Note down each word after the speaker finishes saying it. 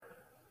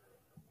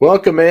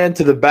Welcome in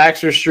to the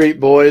Baxter Street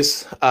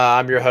Boys.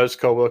 I'm your host,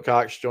 Cole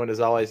Wilcox, joined as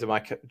always by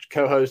my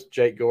co-host,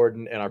 Jake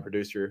Gordon, and our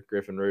producer,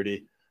 Griffin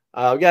Rudy.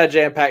 We got a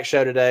jam-packed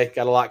show today.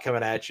 Got a lot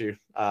coming at you,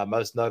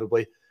 most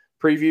notably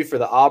preview for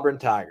the Auburn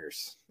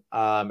Tigers.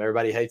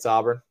 Everybody hates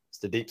Auburn. It's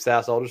the Deep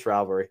South's oldest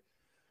rivalry.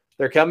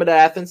 They're coming to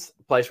Athens,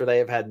 a place where they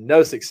have had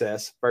no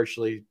success,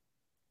 virtually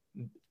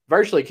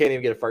can't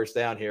even get a first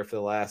down here for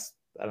the last,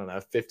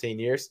 15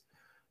 years.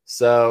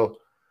 So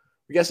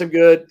we got some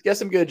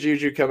good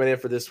juju coming in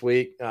for this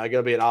week. Going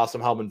to be an awesome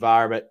home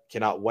environment.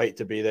 Cannot wait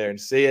to be there and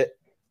see it.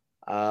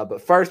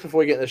 But first, before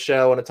we get in the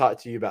show, I want to talk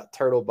to you about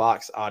Turtle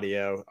Box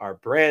Audio, our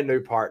brand new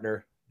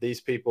partner.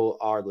 These people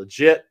are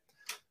legit.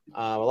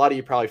 A lot of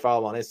you probably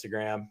follow them on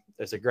Instagram.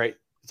 It's a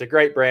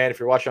great brand. If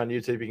you're watching on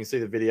YouTube, you can see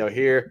the video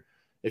here.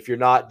 If you're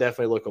not,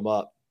 definitely look them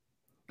up.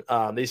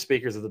 These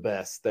speakers are the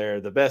best. They're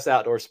the best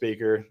outdoor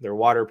speaker. They're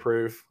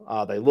waterproof.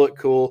 They look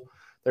cool.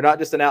 They're not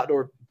just an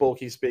outdoor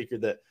bulky speaker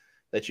that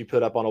you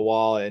put up on a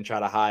wall and try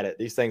to hide it.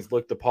 These things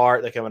look the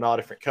part. They come in all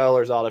different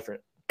colors, all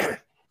different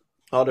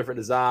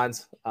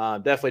designs.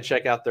 Definitely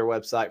check out their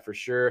website for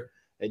sure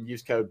and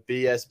use code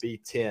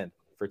BSB10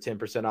 for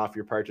 10% off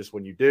your purchase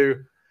when you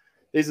do.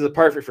 These are the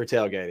perfect for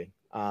tailgating.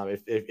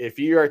 If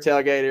you are a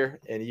tailgater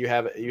and you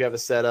have a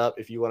setup,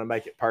 if you want to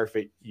make it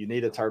perfect, you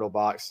need a Turtle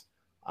Box.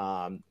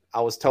 I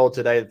was told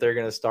today that they're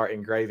going to start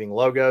engraving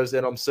logos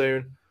in them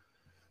soon,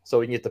 so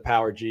we can get the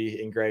Power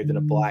G engraved in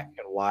a black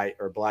and white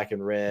or black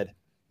and red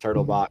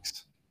Turtle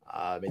Box,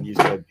 and use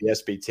code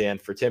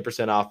BSB10 for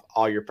 10% off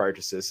all your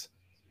purchases.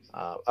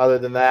 Other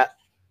than that,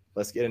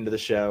 let's get into the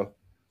show.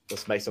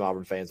 Let's make some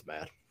Auburn fans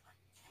mad.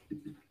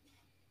 10,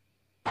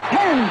 12,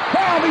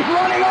 he's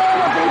running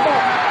over people.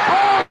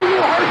 Oh,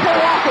 you heard the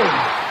walking.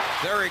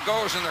 There he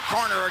goes in the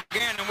corner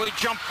again, and we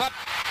jump up.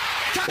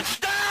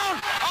 Touchdown!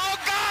 Oh,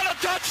 God, a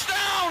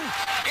touchdown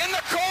in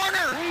the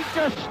corner. He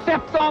just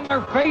stepped on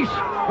their face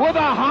with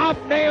a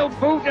hobnail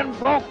boot and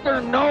broke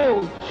their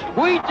nose.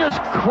 We just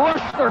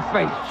crushed their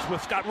face.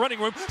 Swift's got running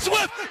room.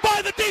 Swift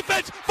by the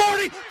defense.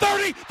 40,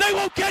 30. They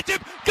won't catch him.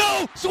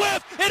 Go,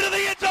 Swift, into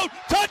the end zone.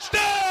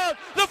 Touchdown!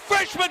 The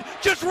freshman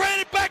just ran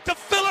it back to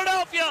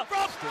Philadelphia.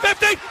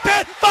 15,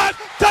 10,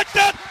 5.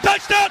 Touchdown,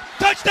 touchdown,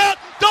 touchdown.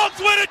 Dogs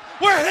win it.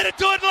 We're headed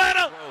to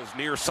Atlanta.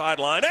 Near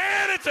sideline,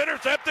 and it's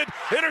intercepted.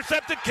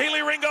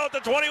 Keely Ringo at the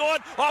 21.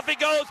 Off he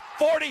goes.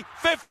 40,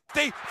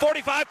 50,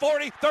 45,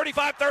 40,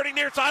 35, 30.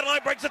 Near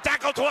sideline. Breaks the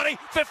tackle. 20,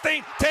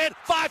 15, 10,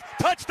 5.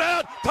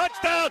 Touchdown,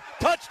 touchdown,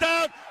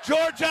 touchdown.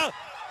 Georgia.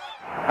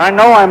 I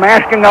know I'm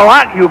asking a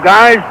lot, you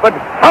guys, but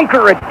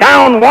hunker it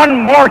down one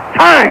more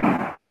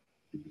time.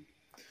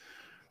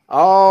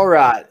 All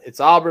right. It's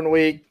Auburn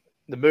week.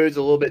 The mood's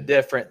a little bit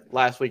different.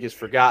 Last week is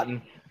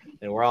forgotten,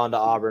 and we're on to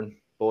Auburn.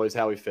 Boys,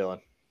 how we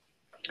feeling?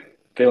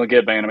 Feeling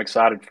good, man. I'm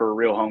excited for a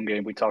real home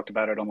game. We talked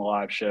about it on the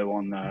live show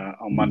on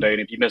Monday,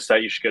 and if you missed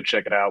that, you should go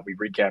check it out. We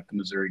recapped the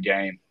Missouri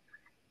game.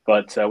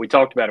 But we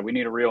talked about it. We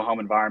need a real home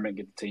environment,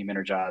 get the team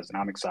energized,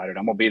 and I'm excited.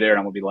 I'm going to be there, and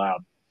I'm going to be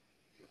loud.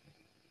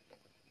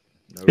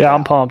 Yeah,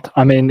 I'm pumped.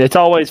 I mean, it's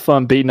always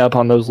fun beating up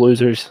on those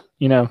losers.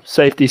 You know,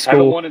 safety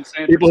school,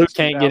 people who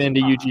can't get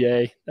into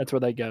UGA, that's where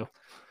they go.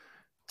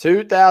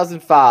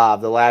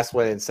 2005, the last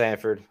win in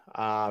Sanford.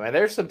 And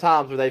there's some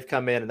times where they've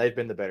come in and they've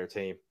been the better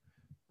team.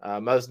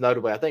 Most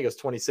notably, I think it was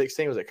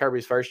 2016. Was it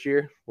Kirby's first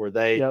year where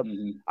they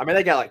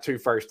they got like 2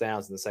 first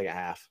downs in the second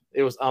half.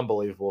 It was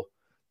unbelievable.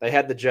 They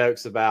had the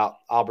jokes about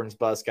Auburn's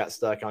bus got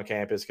stuck on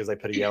campus because they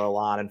put a yellow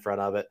line in front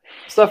of it.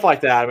 Stuff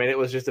like that. I mean, it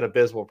was just an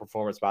abysmal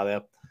performance by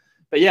them.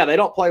 But, yeah, they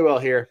don't play well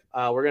here.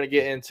 We're going to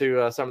get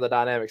into some of the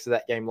dynamics of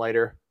that game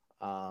later.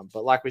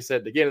 But like we said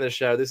at the beginning of the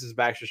show, this is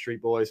Baxter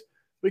Street Boys.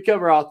 We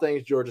cover all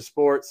things Georgia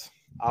sports.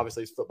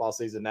 Obviously, it's football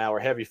season now. We're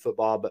heavy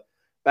football, but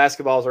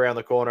basketball's around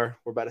the corner.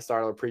 We're about to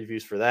start our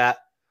previews for that.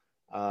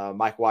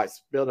 Mike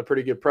White's building a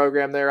pretty good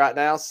program there right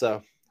now,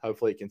 so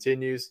hopefully it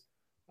continues.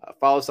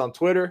 Follow us on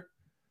Twitter.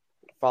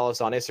 Follow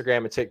us on Instagram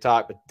and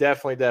TikTok, but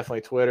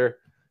definitely Twitter.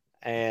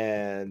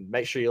 And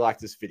make sure you like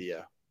this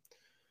video.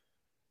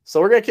 So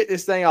we're going to kick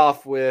this thing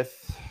off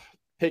with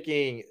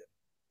picking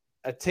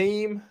a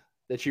team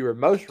that you were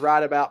most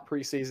right about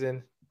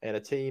preseason and a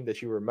team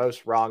that you were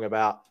most wrong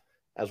about,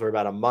 as we're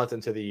about a month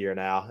into the year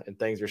now and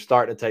things are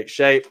starting to take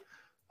shape.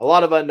 A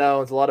lot of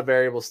unknowns, a lot of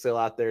variables still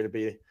out there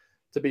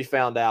to be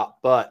found out.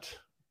 But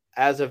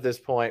as of this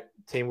point,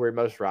 team we were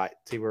most right,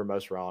 team we were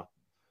most wrong.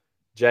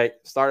 Jake,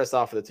 start us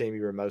off with the team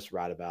you were most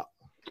right about.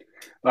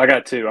 I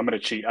got 2. I'm going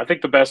to cheat. I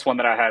think the best one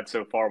that I had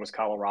so far was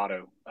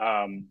Colorado.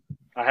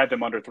 I had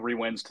them under 3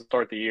 wins to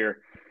start the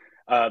year.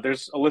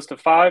 There's a list of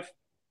 5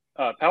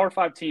 Power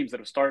 5 teams that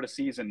have started a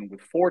season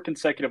with 4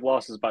 consecutive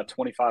losses by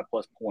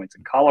 25-plus points.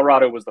 And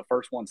Colorado was the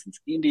first one since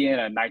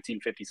Indiana in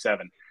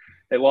 1957.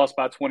 They lost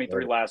by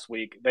 23 last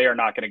week. They are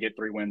not going to get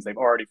 3 wins. They've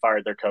already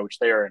fired their coach.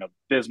 They are an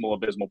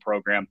abysmal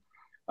program.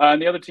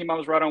 And the other team I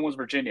was right on was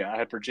Virginia. I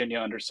had Virginia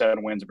under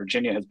 7 wins.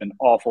 Virginia has been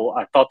awful.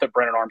 I thought that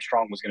Brennan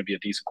Armstrong was going to be a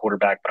decent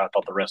quarterback, but I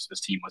thought the rest of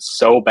his team was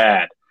so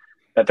bad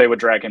that they would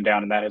drag him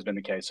down, and that has been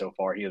the case so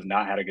far. He has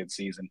not had a good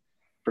season.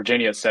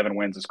 Virginia at 7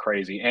 wins is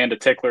crazy. And a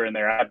tickler in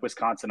there. I had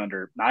Wisconsin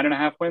under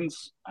 9.5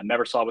 wins. I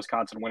never saw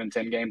Wisconsin winning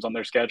 10 games on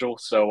their schedule.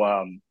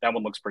 So that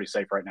one looks pretty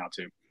safe right now,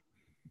 too.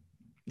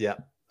 Yeah.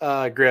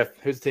 Griff,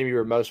 who's the team you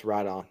were most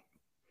right on?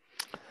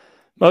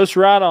 Most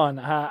right on.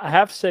 I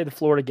have to say the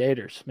Florida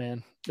Gators,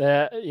 man.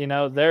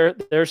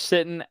 They're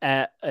sitting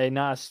at a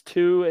nice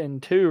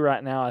 2-2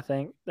 right now. I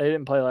think they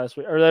didn't play last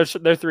week, or they're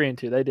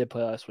 3-2. They did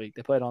play last week.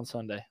 They played on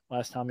Sunday.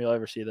 Last time you'll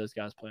ever see those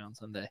guys play on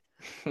Sunday.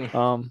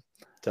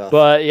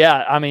 But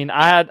yeah, I mean,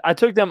 I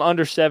took them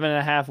under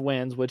 7.5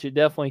 wins, which it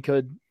definitely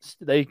could.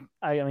 I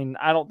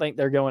don't think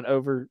they're going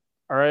over,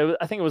 or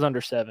I think it was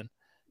under 7.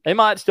 They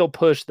might still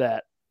push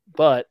that,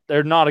 but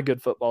they're not a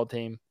good football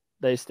team.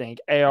 They stink.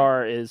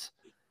 AR is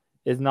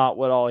not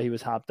what all he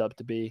was hyped up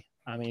to be.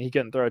 I mean, he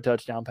couldn't throw a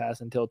touchdown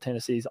pass until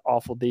Tennessee's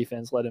awful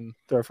defense let him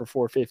throw for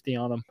 450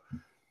 on him.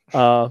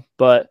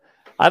 But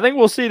I think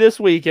we'll see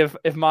this week if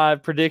my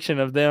prediction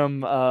of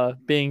them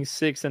being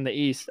 6th in the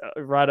East,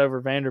 right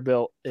over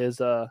Vanderbilt, is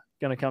going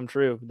to come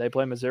true. They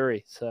play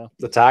Missouri, so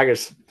the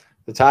Tigers.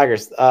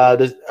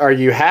 Are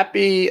you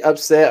happy,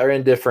 upset, or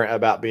indifferent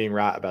about being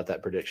right about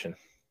that prediction?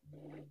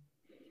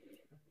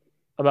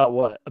 About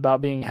what? About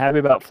being happy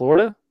about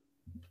Florida?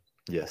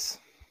 Yes.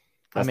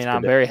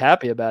 I'm very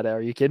happy about it.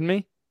 Are you kidding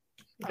me?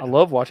 I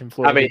love watching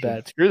Florida be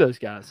bad. Screw those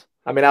guys.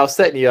 I mean, I was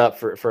setting you up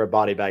for a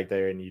body bag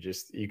there, and you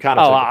kind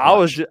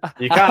of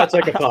you kind of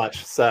took a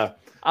punch. So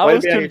I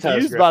was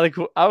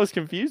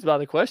confused by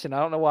the question. I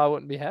don't know why I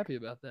wouldn't be happy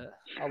about that.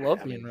 I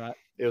love being right.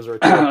 It was a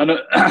return.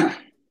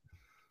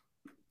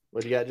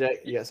 What do you got, Jake?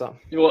 You got something?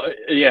 Well,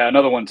 yeah,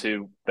 another one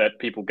too that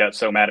people got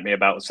so mad at me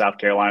about was South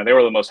Carolina. They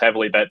were the most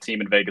heavily bet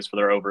team in Vegas for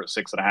their over at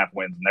 6.5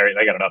 wins, and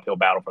they got an uphill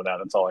battle for that.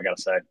 That's all I got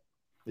to say.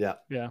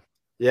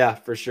 Yeah,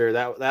 for sure.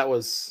 That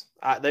was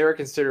they were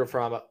considered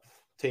from a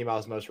team I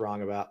was most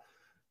wrong about.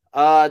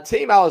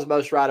 Team I was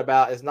most right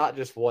about is not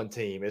just one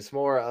team. It's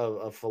more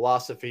of a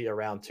philosophy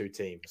around 2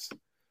 teams.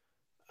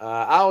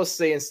 I was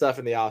seeing stuff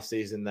in the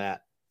offseason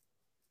that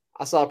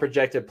I saw a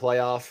projected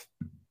playoff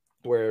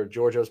where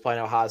Georgia was playing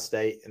Ohio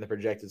State, and the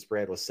projected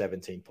spread was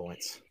 17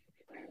 points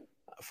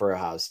for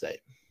Ohio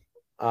State.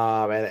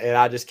 And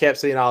I just kept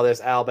seeing all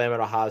this Alabama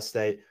and Ohio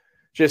State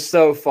just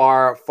so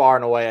far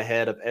and away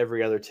ahead of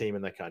every other team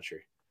in the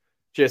country.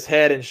 Just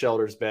head and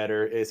shoulders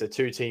better. It's a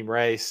 2-team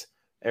race.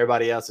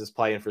 Everybody else is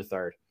playing for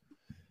 3rd.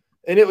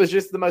 And it was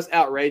just the most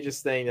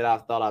outrageous thing that I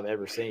thought I've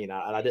ever seen.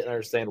 I didn't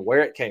understand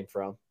where it came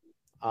from.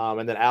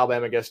 And then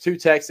Alabama goes to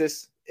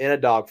Texas in a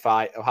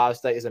dogfight. Ohio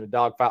State is in a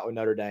dogfight with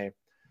Notre Dame.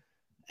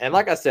 And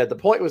like I said, the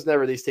point was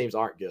never these teams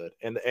aren't good.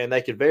 And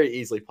they could very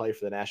easily play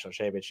for the national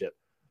championship.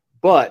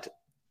 But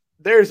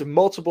there's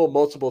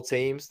multiple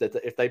teams that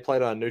if they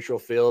played on a neutral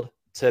field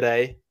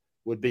today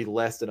would be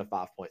less than a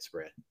 5-point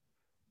spread.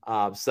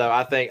 So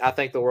I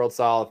think the world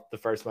saw the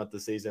first month of the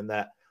season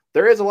that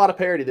there is a lot of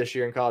parity this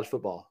year in college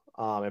football.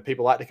 And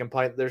people like to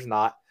complain that there's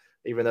not,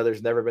 even though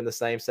there's never been the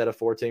same set of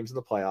 4 teams in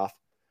the playoff.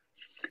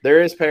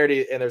 There is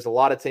parity, and there's a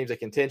lot of teams at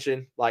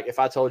contention. Like if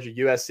I told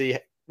you USC,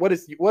 what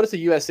is the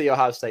USC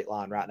Ohio State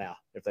line right now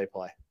if they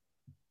play?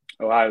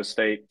 Ohio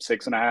State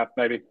 6.5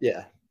 maybe.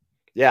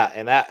 Yeah,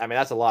 and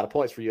that's a lot of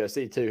points for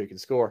USC too, who can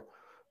score.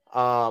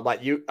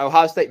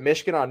 Ohio State,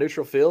 Michigan on a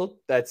neutral field,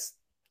 that's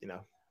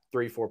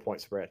 3-4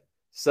 point spread.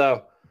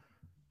 So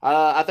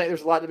I think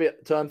there's a lot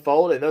to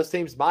unfold, and those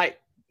teams might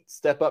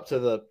step up to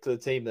the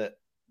team that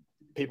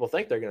people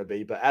think they're going to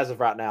be, but as of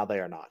right now, they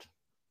are not.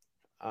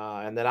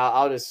 And then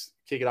I'll just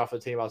kick it off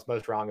with the team I was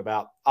most wrong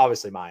about.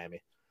 Obviously,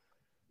 Miami,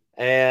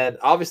 and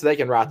obviously they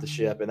can right the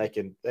ship and they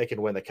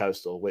can win the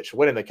Coastal. Which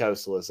winning the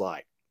Coastal is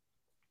like,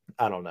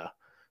 I don't know.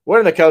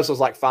 Winning the Coastal is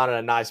like finding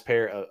a nice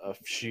pair of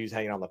shoes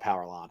hanging on the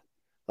power line.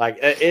 Like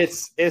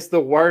it's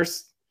the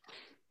worst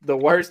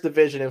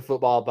division in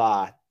football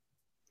by,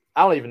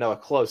 I don't even know, a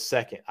close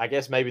second. I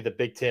guess maybe the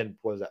Big Ten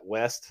was that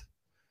West.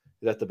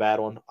 Is that the bad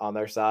one on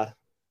their side?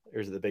 Or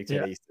is it the Big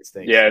Ten East?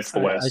 Yeah, it's the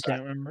West. I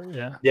can't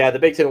remember. Yeah, the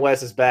Big Ten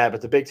West is bad,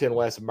 but the Big Ten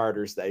West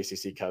murders the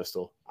ACC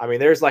Coastal. I mean,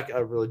 there's like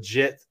a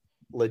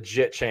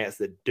legit chance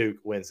that Duke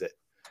wins it.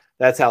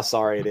 That's how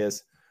sorry it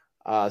is.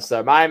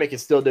 So Miami can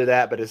still do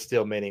that, but it's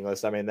still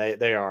meaningless. I mean,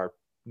 they are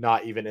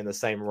not even in the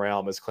same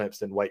realm as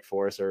Clemson, Wake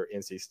Forest, or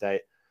NC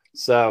State.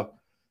 So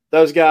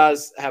those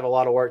guys have a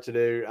lot of work to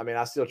do. I mean,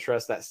 I still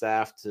trust that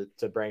staff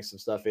to bring some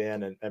stuff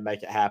in and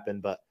make it happen.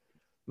 But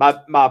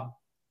my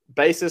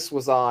basis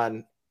was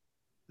on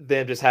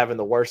them just having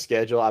the worst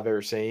schedule I've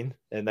ever seen,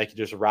 and they could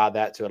just ride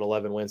that to an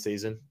 11-win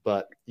season.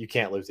 But you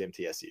can't lose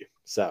MTSU.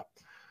 So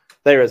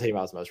they were the team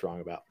I was most wrong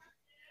about.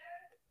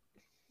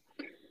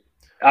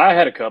 I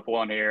had a couple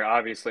on here.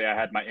 Obviously, I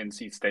had my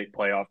NC State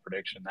playoff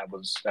prediction. That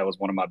was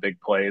one of my big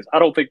plays. I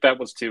don't think that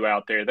was too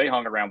out there. They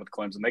hung around with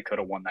Clemson. They could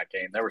have won that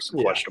game. There were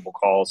some questionable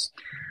calls.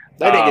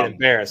 They didn't get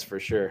embarrassed for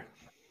sure.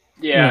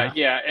 Yeah,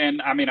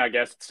 and I mean, I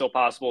guess it's still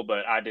possible,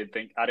 but I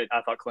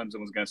thought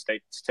Clemson was going to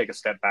take a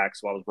step back,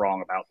 so I was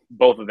wrong about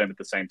both of them at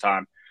the same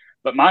time.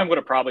 But mine would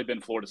have probably been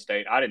Florida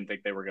State. I didn't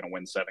think they were going to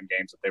win 7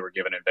 games that they were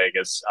given in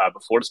Vegas.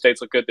 But Florida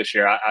State's looked good this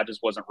year. I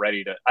just wasn't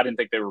ready to – I didn't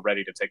think they were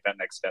ready to take that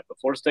next step. But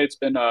Florida State's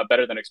been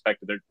better than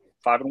expected. They're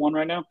 5-1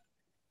 right now?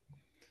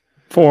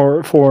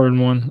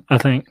 4-1, I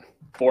think.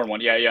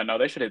 4-1. Yeah. No,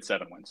 they should hit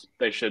 7 wins.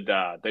 They should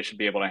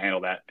be able to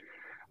handle that.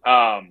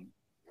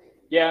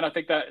 Yeah, and I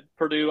think that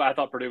I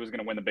thought Purdue was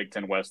going to win the Big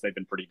Ten West. They've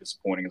been pretty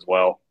disappointing as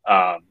well.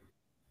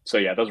 So,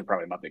 yeah, those are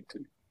probably my big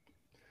 2.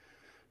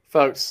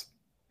 Folks,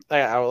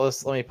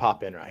 let me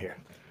pop in right here.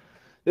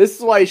 This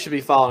is why you should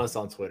be following us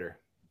on Twitter.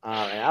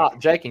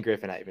 Jake and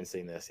Griffin haven't even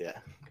seen this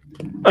yet.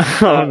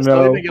 No.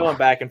 So we've been going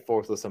back and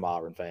forth with some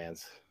Auburn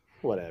fans.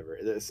 Whatever.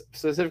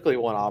 Specifically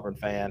one Auburn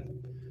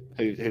fan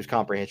whose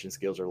comprehension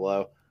skills are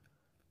low.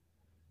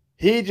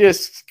 He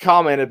just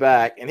commented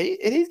back, and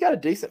he's got a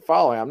decent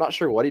following. I'm not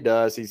sure what he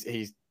does.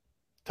 He's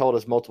told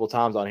us multiple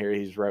times on here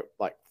he's wrote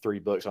like 3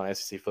 books on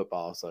SEC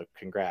football. So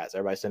congrats.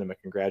 Everybody send him a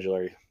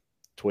congratulatory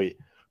tweet.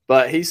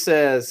 But he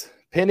says,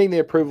 pending the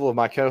approval of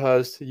my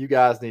co-host, you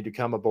guys need to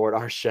come aboard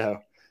our show.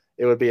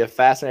 It would be a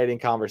fascinating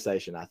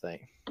conversation, I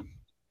think.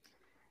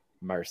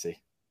 Mercy.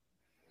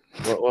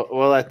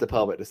 We'll let the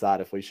public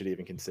decide if we should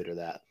even consider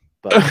that.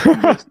 But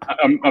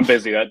I'm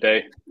busy that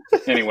day.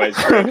 Anyways.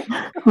 I'm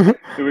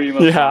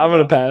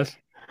going to pass.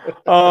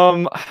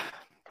 I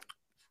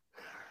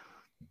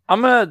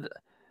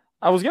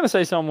was going to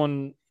say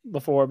someone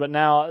before, but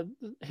now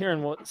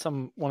hearing what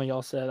one of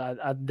y'all said,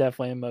 I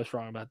definitely am most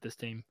wrong about this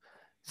team.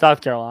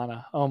 South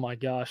Carolina. Oh my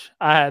gosh.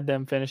 I had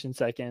them finishing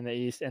second in the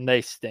East, and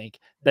they stink.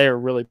 They are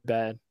really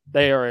bad.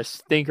 They are a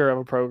stinker of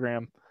a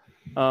program.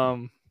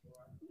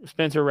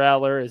 Spencer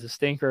Rattler is a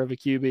stinker of a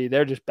QB.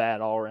 They're just bad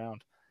all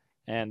around.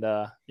 And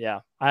I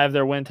have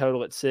their win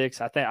total at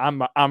 6. I think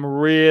I'm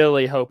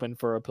really hoping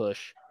for a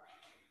push.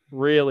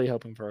 Really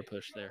hoping for a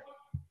push there.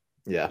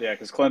 Yeah,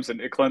 because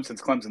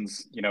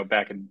Clemson's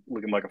back and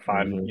looking like a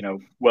fine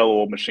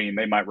well-oiled machine.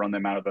 They might run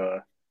them out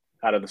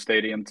of the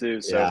stadium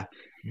too. So, yeah.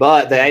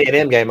 But the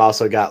A&M game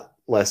also got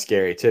less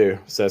scary too.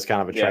 So it's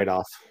kind of a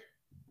trade-off.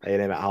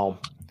 A&M at home,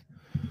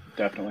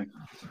 definitely.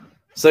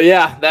 So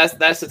yeah,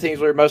 that's the teams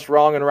we're most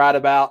wrong and right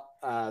about.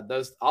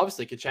 Those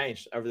obviously could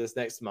change over this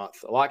next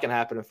month. A lot can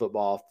happen in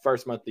football.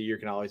 First month of the year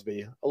can always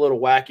be a little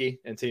wacky,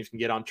 and teams can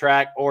get on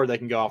track, or they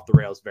can go off the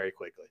rails very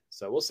quickly.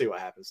 So we'll see what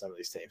happens to some of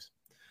these teams.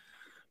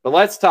 But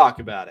let's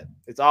talk about it.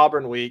 It's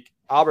Auburn week.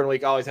 Auburn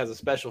week always has a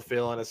special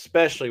feeling,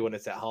 especially when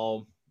it's at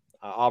home.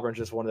 Auburn's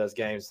just one of those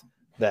games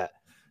that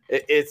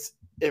if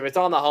it's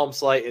on the home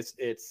slate,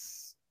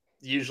 it's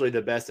usually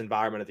the best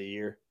environment of the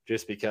year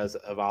just because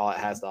of all it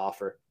has to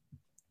offer.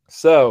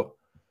 So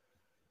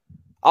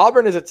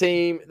Auburn is a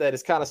team that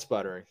is kind of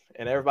sputtering,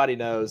 and everybody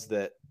knows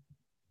that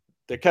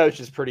the coach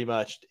is pretty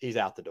much he's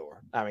out the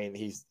door. I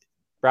mean,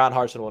 Brian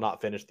Hartson will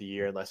not finish the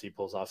year unless he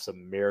pulls off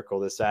some miracle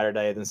this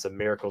Saturday and then some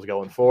miracles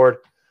going forward.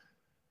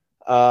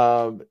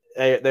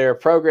 They're a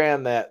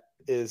program that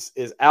is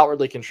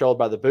outwardly controlled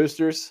by the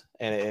boosters,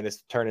 and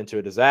it's turned into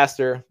a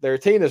disaster. They're a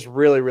team that's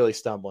really, really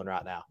stumbling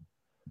right now.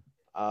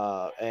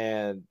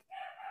 And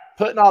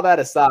putting all that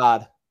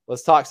aside,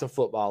 let's talk some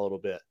football a little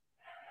bit.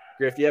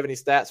 Griff, do you have any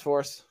stats for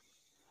us?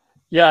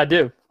 Yeah, I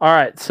do. All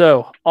right.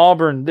 So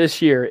Auburn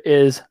this year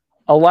is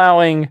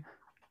allowing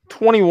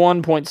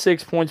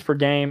 21.6 points per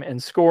game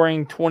and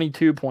scoring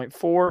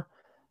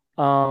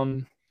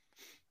 22.4.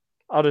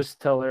 I'll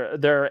just tell her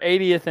they're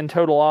 80th in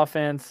total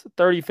offense,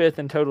 35th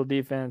in total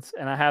defense,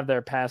 and I have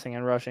their passing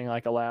and rushing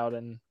like allowed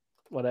and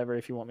whatever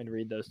if you want me to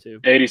read those two.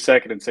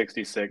 82nd and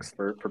 66th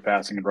for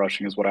passing and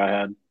rushing is what I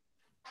had.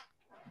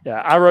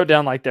 Yeah, I wrote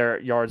down like their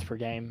yards per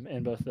game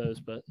in both those,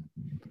 but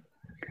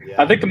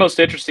I think the most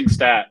interesting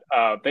stat,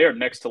 they are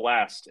next to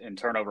last in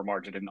turnover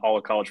margin in all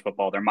of college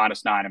football. They're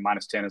 -9 and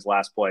 -10 is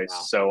last place.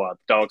 Wow. So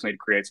Dogs need to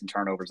create some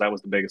turnovers. That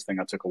was the biggest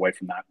thing I took away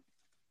from that.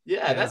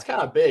 Yeah, that's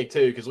kind of big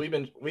too because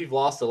we've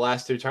lost the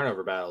last 2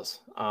 turnover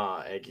battles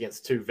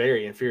against 2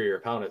 very inferior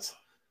opponents,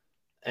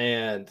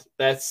 and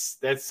that's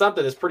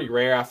something that's pretty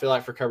rare. I feel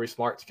like for Kirby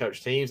Smart to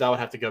coach teams, I would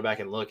have to go back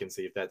and look and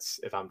see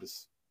if I'm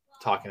just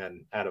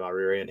talking out of my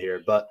rear end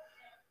here, but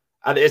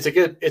it's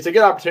a good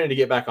opportunity to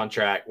get back on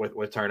track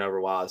with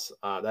turnover wise.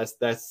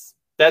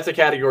 That's a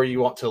category you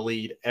want to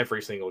lead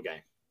every single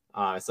game.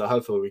 So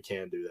hopefully we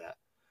can do that.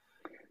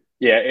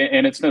 Yeah,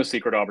 and it's no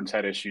secret Auburn's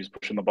had issues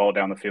pushing the ball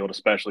down the field,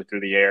 especially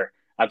through the air.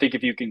 I think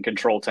if you can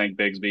control Tank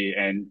Bigsby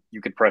and you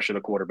can pressure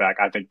the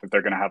quarterback, I think that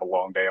they're going to have a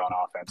long day on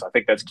offense. I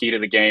think that's key to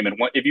the game.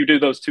 And if you do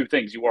those 2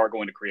 things, you are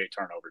going to create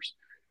turnovers.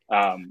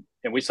 And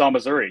we saw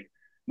Missouri.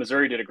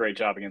 Missouri did a great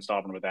job against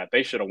Auburn with that.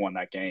 They should have won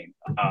that game.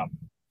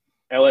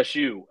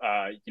 LSU,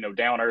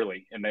 down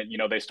early, and then,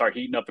 they start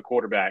heating up the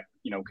quarterback,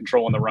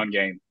 controlling the run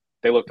game.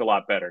 They looked a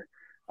lot better.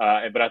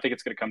 But I think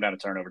it's going to come down to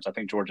turnovers. I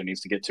think Georgia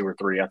needs to get 2 or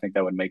 3. I think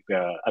that would make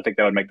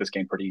this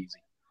game pretty easy.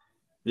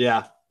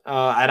 Yeah.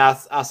 And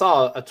I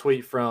saw a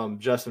tweet from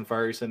Justin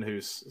Ferguson,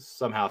 who's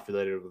somehow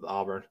affiliated with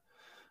Auburn.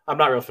 I'm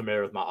not real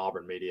familiar with my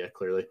Auburn media,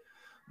 clearly.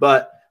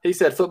 But he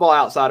said Football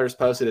Outsiders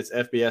posted its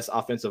FBS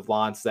offensive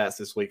line stats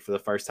this week for the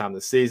first time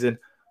this season.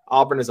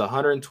 Auburn is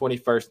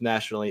 121st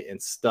nationally in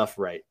stuff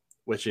rate.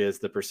 which is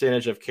the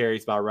percentage of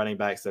carries by running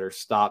backs that are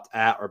stopped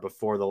at or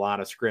before the line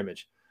of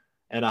scrimmage,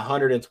 and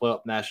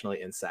 112th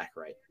nationally in sack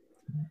rate.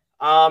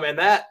 And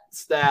that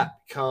stat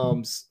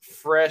comes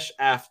fresh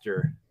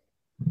after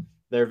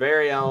their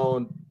very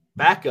own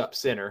backup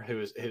center,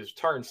 who's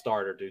turned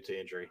starter due to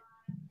injury.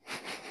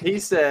 He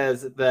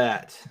says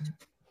that,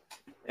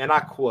 and I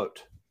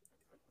quote,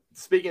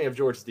 speaking of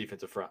Georgia's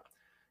defensive front,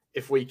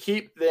 if we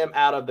keep them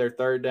out of their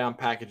third down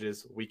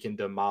packages, we can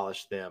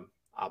demolish them,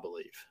 I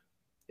believe.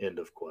 End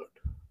of quote.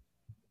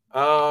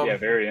 Yeah,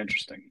 very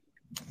interesting.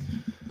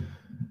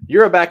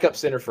 You're a backup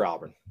center for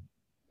Auburn.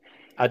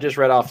 I just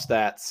read off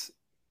stats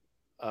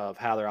of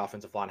how their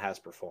offensive line has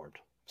performed.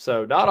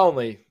 So not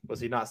only was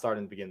he not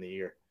starting to begin the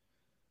year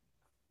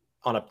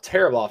on a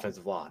terrible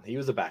offensive line, he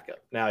was a backup.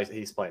 Now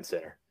he's playing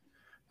center.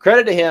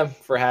 Credit to him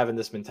for having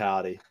this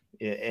mentality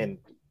and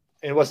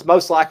what's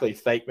most likely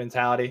fake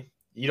mentality.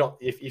 You don't,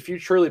 if you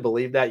truly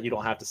believe that, you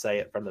don't have to say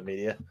it from the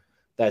media.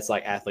 That's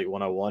like athlete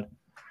 101.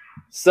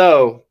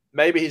 So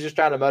maybe he's just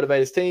trying to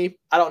motivate his team.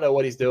 I don't know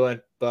what he's doing,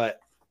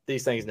 but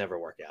these things never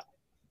work out.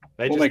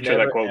 We'll make sure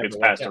that quote gets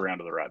passed around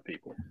to the right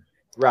people.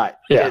 Right.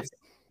 Yeah.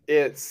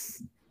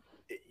 It's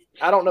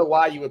I don't know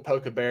why you would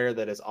poke a bear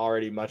that is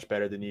already much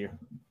better than you.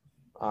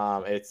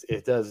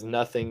 It does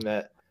nothing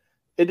that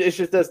it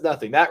just does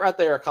nothing. That right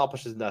there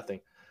accomplishes nothing.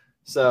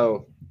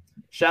 So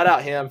shout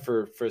out him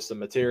for some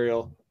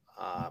material.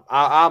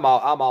 I'm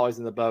always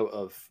in the boat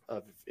of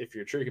if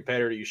you're a true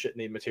competitor, you shouldn't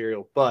need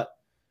material, but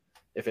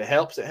if it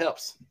helps, it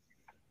helps.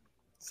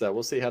 So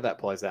we'll see how that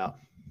plays out.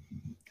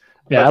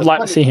 Yeah, I'd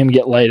like to see him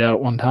get laid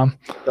out one time.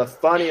 The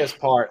funniest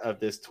part of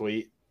this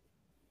tweet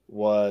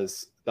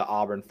was the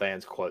Auburn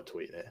fans quote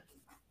tweeting it.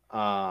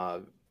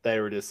 They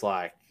were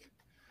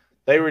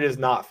just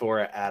not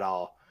for it at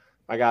all.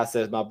 My guy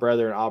says, "My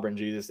brother in Auburn,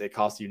 Jesus, it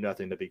costs you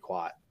nothing to be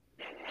quiet."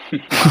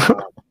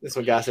 This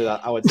one guy said,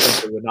 "I would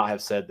simply would not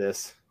have said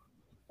this."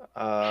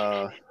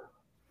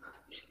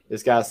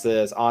 This guy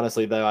says,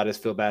 "Honestly, though, I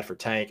just feel bad for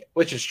Tank,"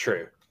 which is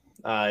true.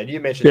 And you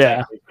mentioned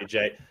Tank Bigsby,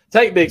 Jay.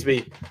 Tank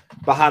Bigsby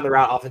behind the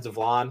right offensive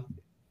line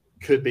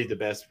could be the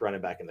best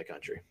running back in the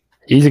country.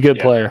 He's a good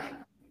player.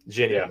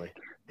 Genuinely.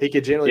 Yeah. He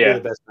could genuinely be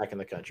the best back in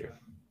the country.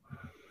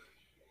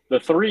 The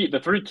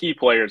three key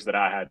players that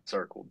I had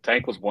circled,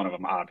 Tank was one of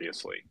them,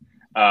 obviously.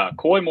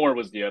 Coy Moore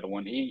was the other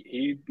one.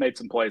 He made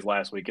some plays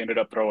last week, ended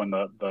up throwing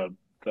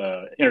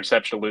the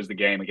interception to lose the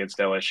game against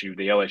LSU,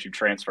 the LSU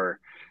transfer.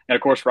 And,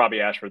 of course,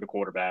 Robbie Ashford, the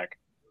quarterback.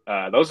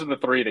 Those are the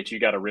three that you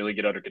got to really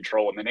get under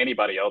control. And then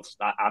anybody else,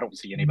 I don't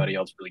see anybody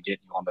else really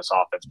getting you on this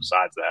offense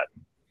besides that.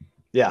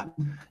 Yeah.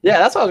 Yeah,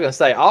 that's what I was going to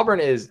say. Auburn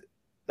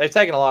they've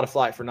taken a lot of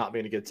flack for not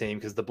being a good team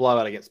because the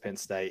blowout against Penn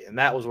State. And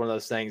that was one of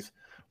those things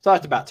we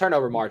talked about,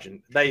 turnover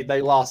margin. They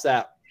lost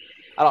that.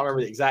 I don't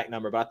remember the exact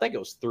number, but I think it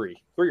was three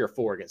or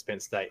four against Penn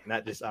State. And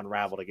that just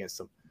unraveled against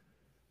them.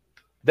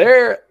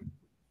 They're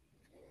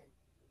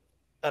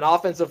an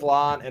offensive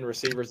line and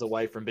receivers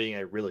away from being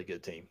a really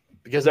good team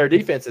because their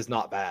defense is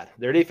not bad.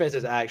 Their defense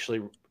is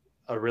actually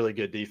a really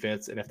good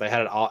defense, and if they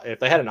had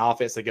an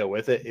offense to go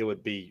with it, it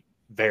would be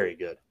very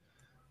good.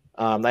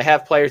 They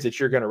have players that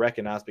you're going to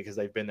recognize because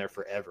they've been there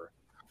forever.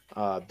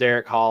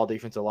 Derek Hall,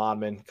 defensive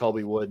lineman,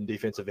 Colby Wooden,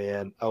 defensive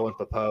end, Owen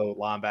Popo,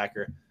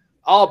 linebacker,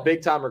 all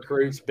big-time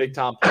recruits,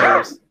 big-time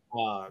players.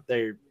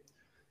 They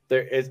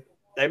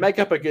make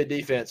up a good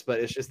defense, but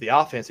it's just the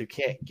offense who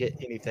can't get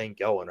anything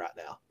going right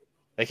now.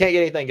 They can't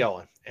get anything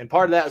going. And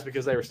part of that is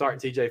because they were starting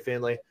TJ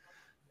Finley.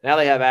 Now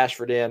they have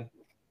Ashford in.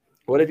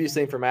 What have you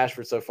seen from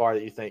Ashford so far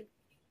that you think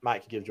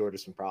might give Georgia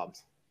some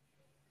problems?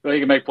 Well, he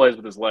can make plays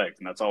with his legs,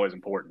 and that's always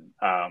important.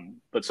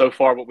 But so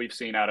far what we've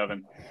seen out of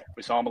him,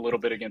 we saw him a little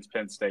bit against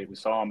Penn State. We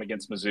saw him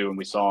against Mizzou, and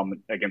we saw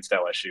him against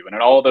LSU. And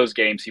in all of those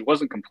games, he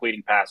wasn't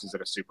completing passes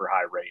at a super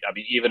high rate. I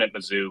mean, even at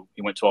Mizzou,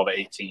 he went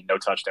 12-18, no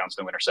touchdowns,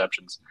 no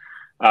interceptions.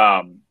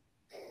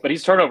 But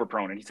he's turnover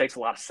prone, and he takes a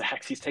lot of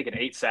sacks. He's taken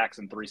 8 sacks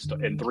in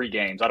three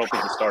games. I don't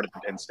think he started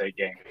the Penn State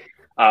game.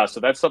 So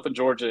that's something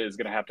Georgia is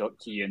going to have to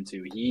key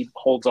into. He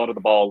holds onto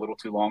the ball a little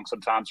too long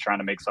sometimes, trying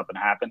to make something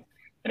happen.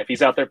 And if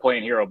he's out there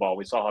playing hero ball,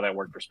 we saw how that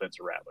worked for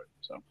Spencer Rattler.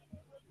 So,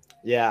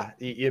 yeah,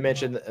 you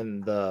mentioned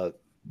in the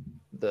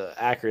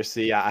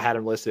accuracy. I had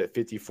him listed at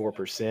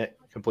 54%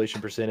 completion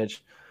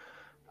percentage.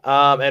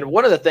 And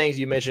one of the things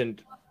you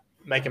mentioned,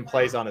 making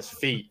plays on his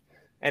feet.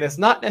 And it's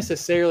not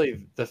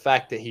necessarily the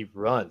fact that he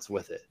runs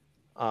with it.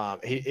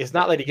 It's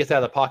not that he gets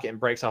out of the pocket and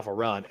breaks off a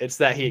run. It's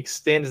that he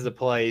extends the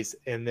plays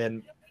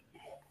and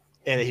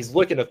he's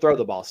looking to throw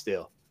the ball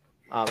still.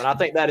 And I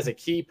think that is a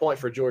key point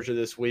for Georgia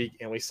this week.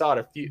 And we saw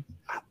it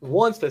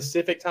one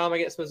specific time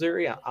against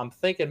Missouri. I'm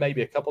thinking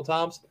maybe a couple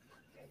times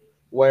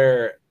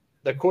where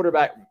the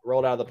quarterback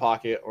rolled out of the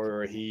pocket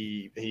or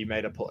he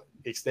made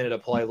extended a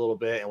play a little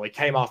bit and we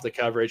came off the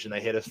coverage and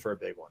they hit us for a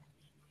big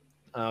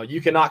one.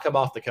 You cannot come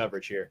off the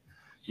coverage here.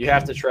 You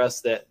have to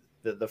trust that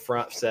the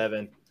front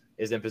seven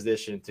is in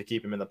position to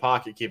keep him in the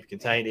pocket, keep it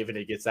contained. Even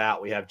if he gets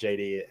out, we have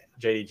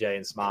JDJ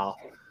and Smile.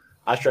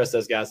 I trust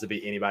those guys to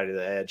beat anybody to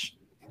the edge.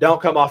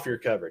 Don't come off your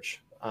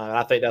coverage.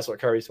 I think that's what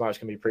Kirby Smart's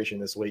going to be preaching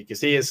this week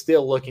because he is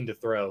still looking to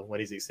throw when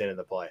he's extending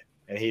the play.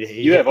 and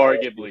he you have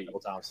hit arguably a couple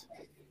times.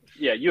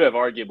 Yeah, you have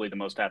arguably the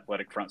most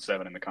athletic front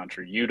seven in the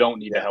country. You don't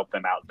need to help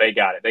them out. They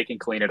got it. They can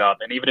clean it up.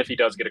 And even if he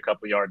does get a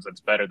couple yards, that's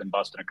better than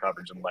busting a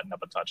coverage and letting up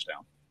a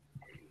touchdown.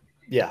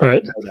 Yeah,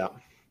 right. No doubt.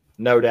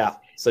 No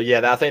doubt. So,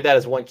 I think that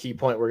is one key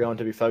point we're going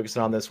to be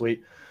focusing on this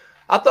week.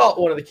 I thought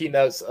one of the key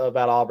notes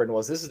about Auburn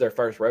was this is their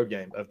first road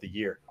game of the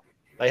year.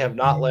 They have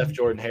not left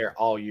Jordan Hare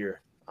all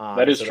year.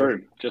 That is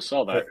true. Just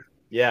saw that.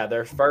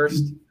 Their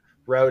first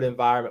road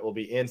environment will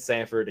be in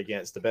Sanford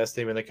against the best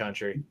team in the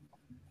country.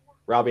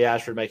 Robbie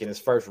Ashford making his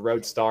first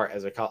road start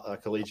as a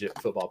collegiate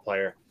football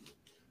player.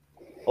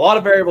 A lot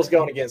of variables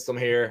going against them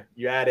here.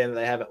 You add in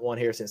they haven't won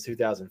here since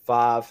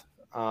 2005.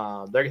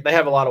 They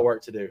have a lot of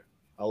work to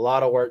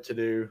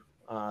do.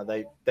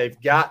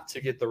 They've got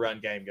to get the run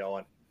game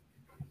going,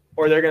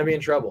 or they're going to be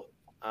in trouble.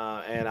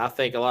 And I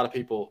think a lot of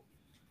people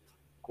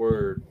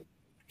were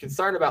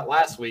concerned about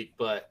last week,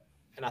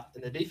 and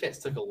the defense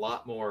took a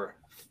lot more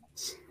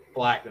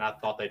flack than I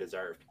thought they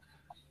deserved.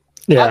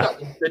 Yeah,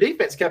 the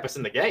defense kept us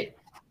in the game.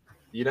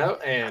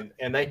 And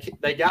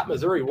they got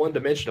Missouri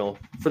one-dimensional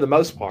for the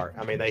most part.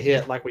 I mean, they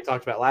hit, like we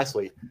talked about last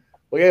week.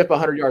 We gave up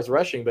 100 yards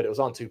rushing, but it was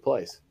on 2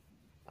 plays.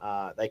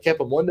 They kept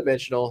them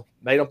one-dimensional,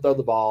 made them throw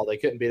the ball. They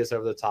couldn't beat us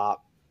over the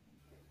top.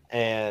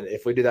 And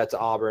if we do that to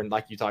Auburn,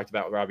 like you talked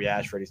about with Robbie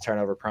Ashford, he's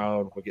turnover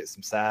prone. We'll get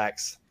some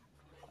sacks.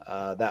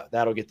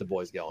 That'll get the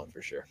boys going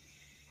for sure.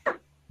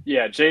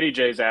 Yeah,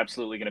 JDJ is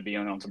absolutely going to be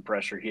on some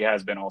pressure. He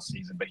has been all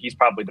season, but he's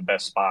probably the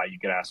best spy you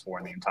could ask for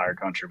in the entire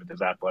country with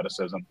his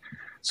athleticism.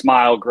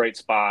 Smile, great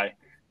spy.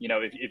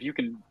 If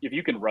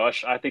you can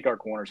rush, I think our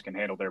corners can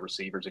handle their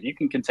receivers. If you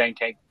can contain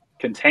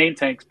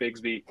Tanks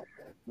Bigsby,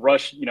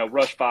 rush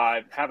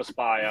 5, have a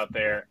spy out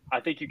there,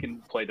 I think you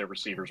can play their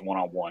receivers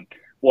one-on-one.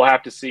 We'll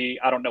have to see.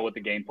 I don't know what the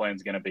game plan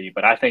is going to be,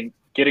 but I think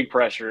getting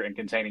pressure and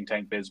containing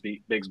Tank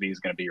Bigsby is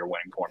going to be your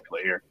winning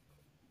formula here.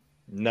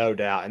 No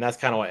doubt. And that's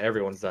kind of what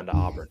everyone's done to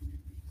Auburn.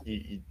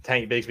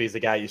 Tank Bigsby is the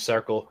guy you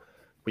circle.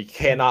 We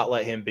cannot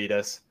let him beat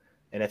us.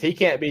 And if he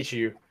can't beat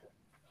you,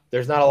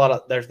 there's not a lot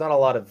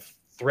of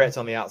threats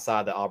on the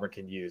outside that Auburn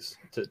can use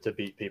to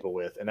beat people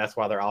with. And that's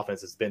why their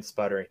offense has been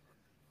sputtering.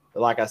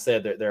 But like I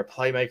said, they're a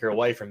playmaker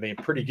away from being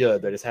pretty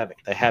good.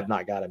 They have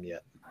not got him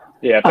yet.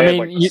 Yeah, if they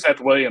have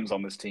Seth Williams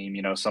on this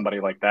team, somebody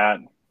like that.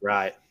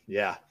 Right.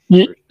 Yeah.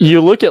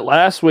 You look at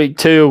last week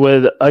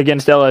too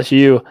against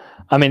LSU.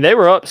 I mean, they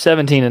were up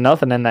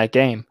 17-0 in that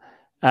game.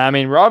 I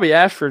mean, Robbie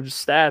Ashford's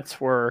stats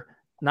were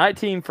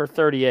 19 for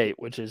 38,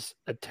 which is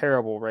a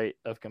terrible rate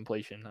of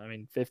completion. I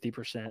mean,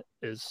 50%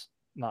 is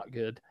not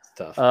good.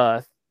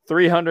 Tough.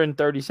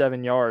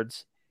 337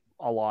 yards,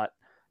 a lot.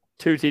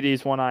 2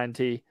 TDs, 1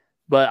 INT.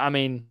 But, I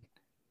mean,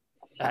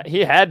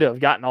 he had to have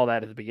gotten all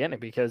that at the beginning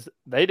because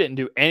they didn't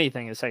do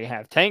anything in the second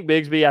half. Tank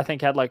Bigsby, I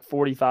think, had like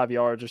 45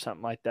 yards or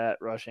something like that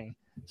rushing.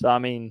 So, I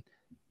mean,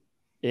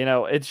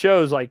 it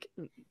shows like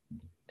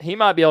he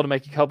might be able to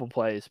make a couple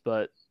plays,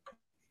 but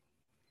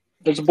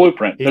there's a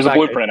blueprint. There's a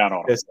blueprint out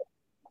on him.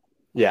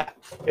 Yeah,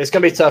 it's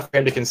going to be tough for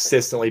him to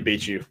consistently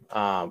beat you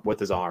with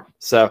his arm.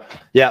 So,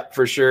 yeah,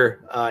 for sure.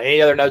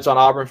 Any other notes on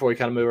Auburn before we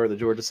kind of move over to the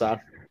Georgia side?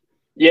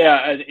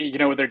 Yeah,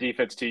 with their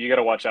defense too, you got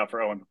to watch out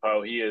for Owen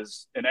Poe. He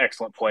is an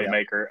excellent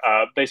playmaker.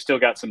 Yeah. They still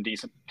got some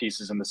decent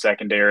pieces in the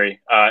secondary,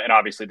 and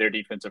obviously their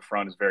defensive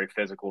front is very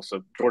physical.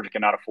 So Georgia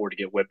cannot afford to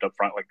get whipped up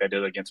front like they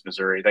did against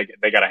Missouri.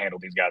 They got to handle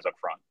these guys up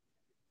front.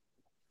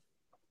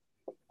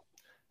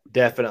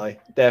 Definitely.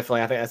 I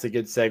think that's a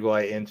good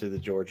segue into the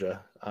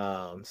Georgia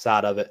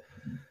side of it.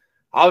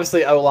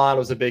 Obviously, O-line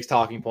was a big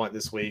talking point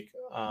this week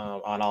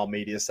on all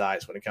media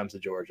sites when it comes to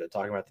Georgia.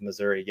 Talking about the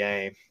Missouri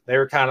game, they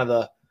were kind of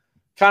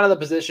the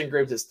position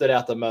group that stood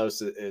out the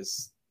most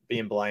is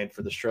being blamed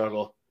for the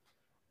struggle.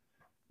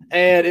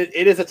 And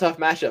it is a tough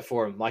matchup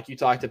for them. Like you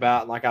talked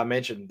about, and like I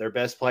mentioned, their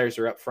best players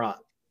are up front.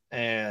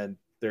 And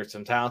there's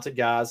some talented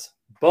guys,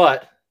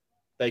 but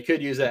they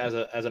could use it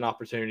as an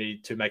opportunity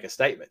to make a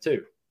statement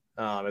too.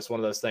 It's one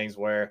of those things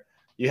where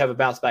you have a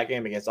bounce-back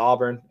game against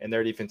Auburn and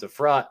their defensive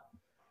front.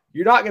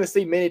 You're not going to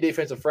see many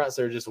defensive fronts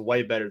that are just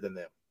way better than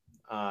them,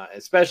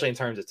 especially in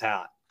terms of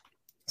talent.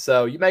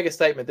 So you make a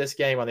statement this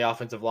game on the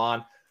offensive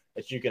line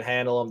that you can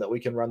handle them, that we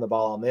can run the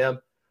ball on them,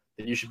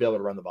 then you should be able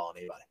to run the ball on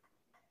anybody.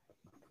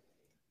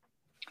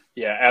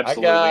 Yeah,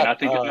 absolutely.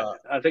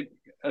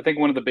 I think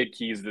one of the big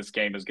keys of this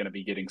game is going to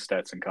be getting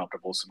Stetson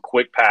comfortable. Some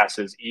quick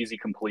passes, easy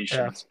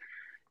completions.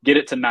 Yeah. Get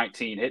it to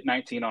 19. Hit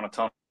 19 on a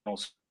tunnel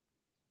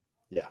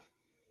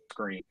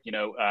screen.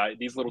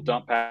 These little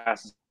dump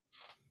passes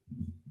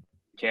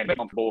can be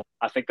comfortable.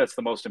 I think that's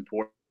the most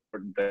important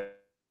thing.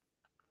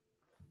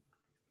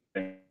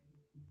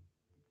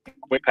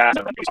 Quick pass,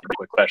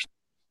 quick question.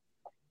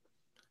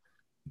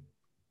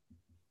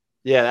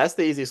 Yeah, that's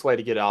the easiest way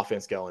to get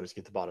offense going is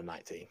get the ball to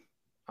 19.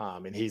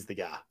 And he's the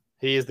guy.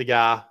 He is the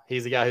guy.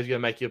 He's the guy who's going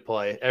to make you a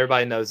play.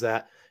 Everybody knows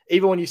that.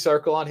 Even when you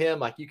circle on him,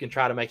 like you can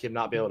try to make him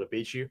not be able to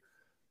beat you.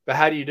 But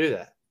how do you do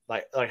that?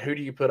 Like who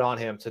do you put on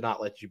him to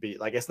not let you beat?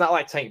 Like it's not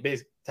like Tank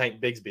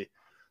Bigsby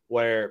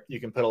where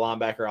you can put a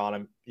linebacker on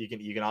him. You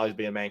can always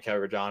be a man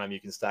coverage on him. You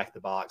can stack the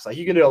box. Like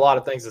you can do a lot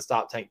of things to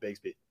stop Tank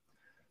Bigsby.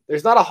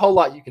 there's not a whole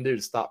lot you can do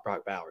to stop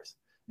Brock Bowers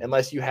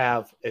unless you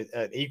have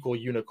an equal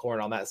unicorn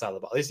on that side of the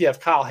ball. At least you have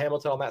Kyle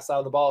Hamilton on that side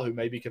of the ball who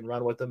maybe can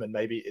run with him and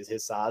maybe is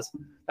his size.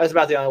 That's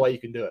about the only way you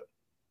can do it.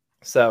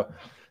 So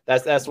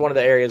that's one of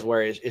the areas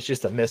where it's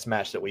just a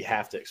mismatch that we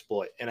have to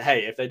exploit. And,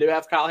 hey, if they do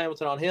have Kyle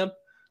Hamilton on him,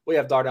 we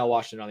have Darnell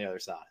Washington on the other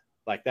side.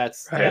 Like,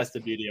 that's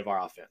the beauty of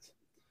our offense.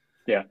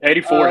 Yeah,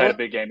 84 had a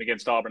big game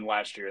against Auburn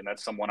last year, and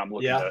that's someone I'm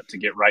looking to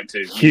get right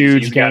to.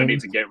 Huge he's game. Got to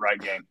need to get right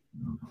game.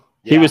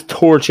 He was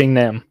torching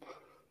them.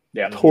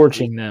 Yeah,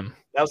 torching them.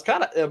 That was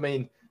kind of, I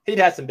mean, he'd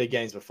had some big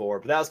games before,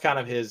 but that was kind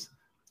of his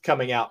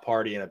coming out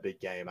party in a big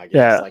game, I guess.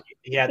 Yeah, like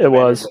he had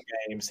the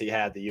games, he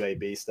had the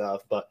UAB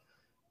stuff, but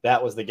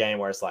that was the game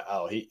where it's like,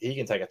 oh, he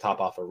can take a top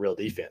off a real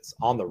defense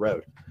on the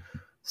road.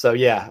 So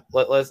yeah,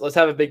 let's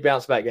have a big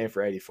bounce back game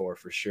for 84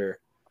 for sure.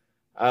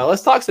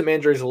 Let's talk some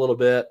injuries a little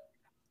bit.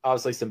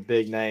 Obviously, some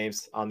big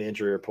names on the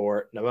injury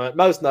report.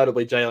 Most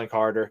notably, Jalen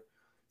Carter.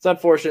 It's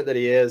unfortunate that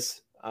he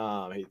is.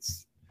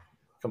 He's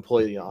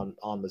completely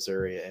on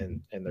Missouri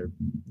and their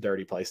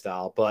dirty play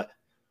style. But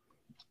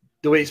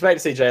do we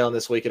expect to see Jalen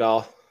this week at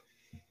all?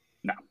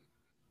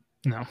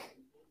 No.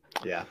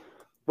 Yeah,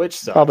 which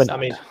sucks. Probably not.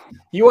 I mean,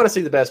 you want to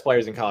see the best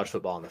players in college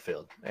football on the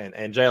field,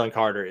 and Jalen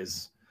Carter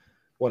is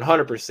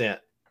 100%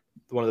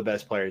 one of the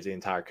best players in the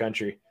entire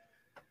country.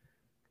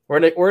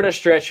 We're in a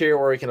stretch here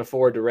where we can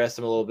afford to rest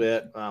him a little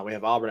bit. We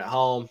have Auburn at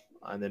home,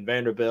 and then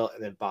Vanderbilt,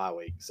 and then bye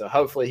week. So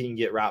hopefully he can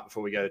get right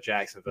before we go to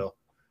Jacksonville.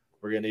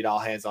 We're going to need all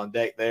hands on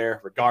deck there,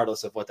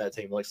 regardless of what that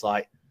team looks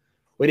like.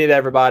 We need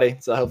everybody,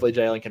 so hopefully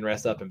Jalen can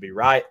rest up and be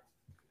right.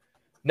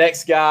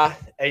 Next guy,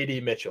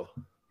 A.D. Mitchell.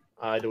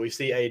 Do we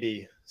see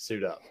A.D.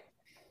 suit up?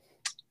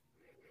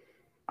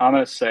 I'm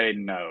going to say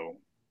no.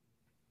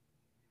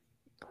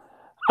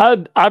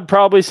 I'd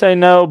probably say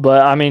no,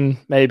 but I mean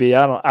maybe.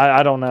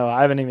 I don't know.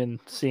 I haven't even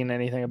seen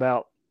anything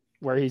about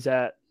where he's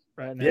at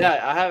right now.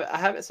 Yeah, I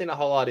haven't seen a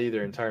whole lot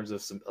either in terms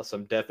of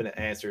some definite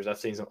answers. I've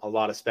seen a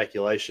lot of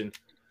speculation.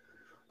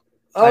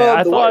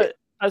 I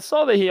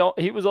saw that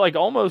he was like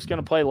almost going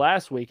to play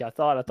last week. I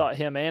thought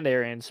him and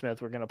Arian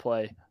Smith were going to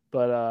play,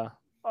 but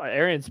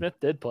Arian Smith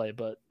did play,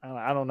 but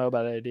I don't know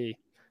about AD.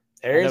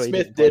 Arian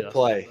Smith did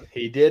play.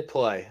 He did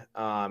play,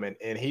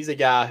 and he's a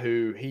guy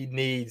who he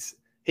needs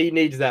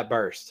that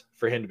burst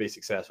for him to be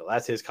successful.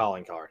 That's his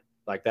calling card.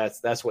 Like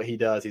that's what he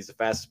does. He's the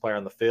fastest player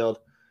on the field.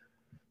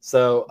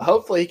 So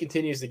hopefully he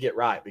continues to get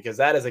right, because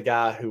that is a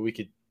guy who we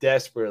could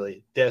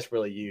desperately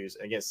use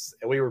against.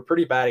 And we were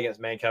pretty bad against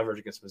man coverage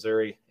against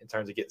Missouri in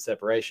terms of getting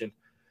separation.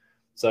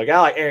 So a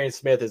guy like Arian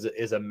Smith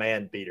is a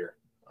man beater.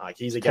 Like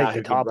he's a guy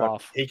who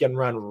can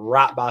run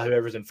right by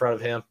whoever's in front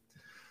of him.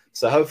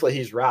 So hopefully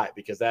he's right,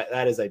 because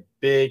that is a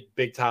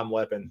big time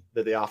weapon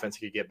that the offense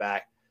could get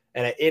back.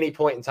 And at any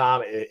point in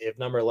time, if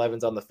number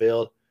 11's on the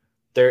field,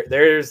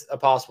 there's a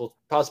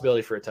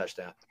possibility for a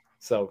touchdown.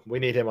 So we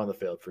need him on the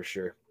field for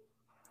sure.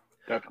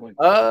 Definitely.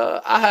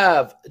 I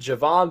have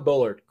Javon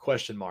Bullard, ?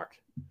 Have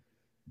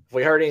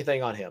we heard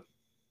anything on him?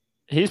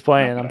 He's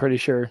playing, I'm pretty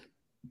sure.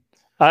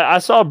 I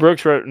saw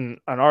Brooks wrote an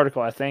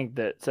article, I think,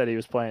 that said he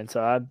was playing.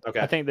 So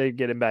I think they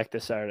get him back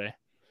this Saturday.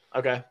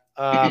 Okay.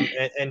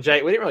 And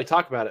Jay, we didn't really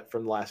talk about it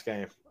from the last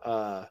game.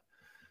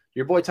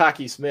 Your boy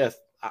Tyke Smith,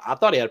 I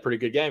thought he had a pretty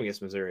good game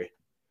against Missouri.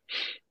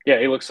 Yeah,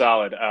 he looks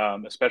solid,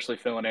 especially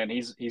filling in.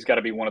 He's got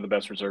to be one of the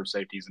best reserve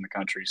safeties in the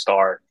country,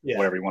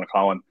 whatever you want to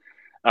call him.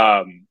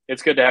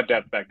 It's good to have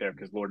depth back there,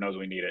 because Lord knows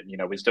we need it. You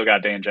know, we still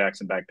got Dan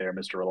Jackson back there,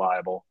 Mr.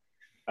 Reliable,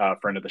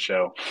 friend of the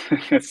show.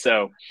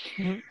 So,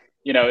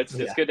 you know, it's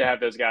good to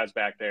have those guys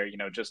back there, you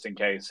know, just in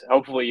case.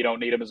 Hopefully you don't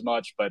need them as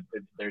much, but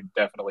they're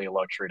definitely a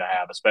luxury to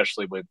have,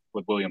 especially with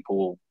William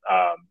Poole,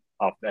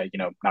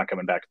 not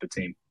coming back to the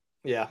team.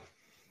 Yeah.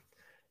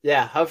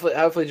 Yeah, hopefully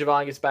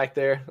Javon gets back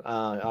there.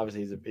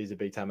 Obviously, he's a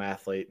big-time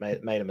athlete,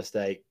 made a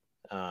mistake.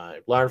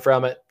 Learn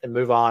from it and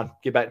move on.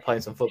 Get back to playing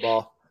some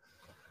football.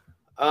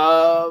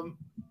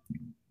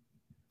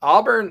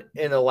 Auburn,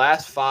 in the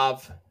last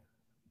 5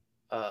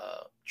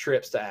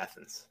 trips to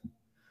Athens,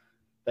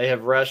 they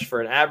have rushed for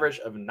an average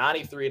of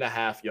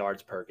 93.5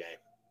 yards per game.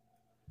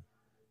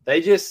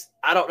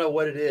 I don't know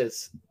what it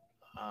is.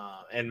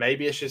 And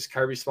maybe it's just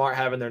Kirby Smart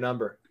having their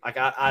number. Like,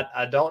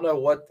 I don't know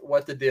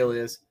what the deal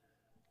is.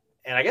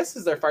 And I guess this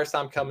is their first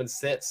time coming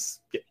since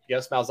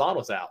Gus Malzahn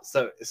was out.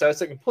 So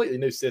it's a completely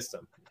new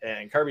system.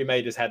 And Kirby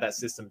May just had that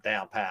system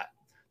down pat.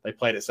 They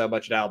played it so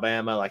much at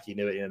Alabama, like he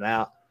knew it in and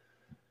out.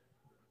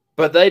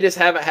 But they just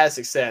haven't had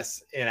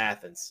success in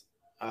Athens.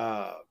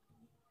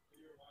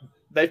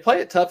 They play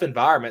a tough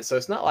environment, so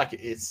it's not like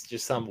it's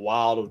just some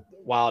wild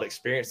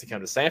experience to come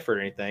to Sanford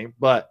or anything.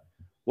 But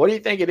what do you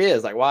think it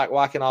is? Like,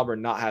 why can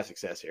Auburn not have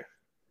success here?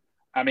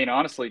 I mean,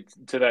 honestly,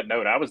 to that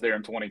note, I was there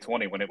in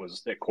 2020 when it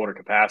was at quarter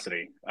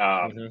capacity.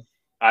 I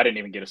didn't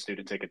even get a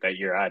student ticket that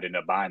year. I ended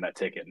up buying that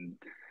ticket. And,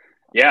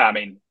 yeah, I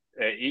mean,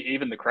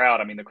 even the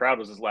crowd, the crowd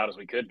was as loud as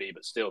we could be,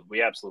 but still,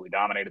 we absolutely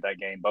dominated that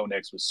game. Bo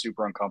Nix was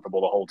super uncomfortable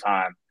the whole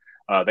time.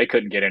 They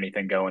couldn't get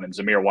anything going, and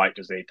Zamir White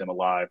just ate them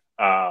alive.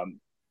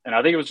 And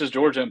I think it was just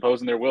Georgia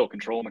imposing their will,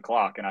 controlling the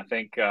clock. And I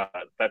think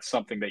that's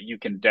something that you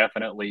can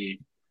definitely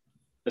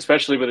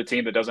especially with a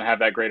team that doesn't have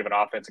that great of an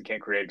offense and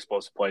can't create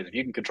explosive plays. If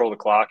you can control the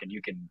clock and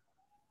you can,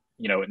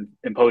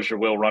 impose your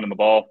will running the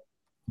ball,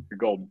 you're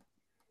golden.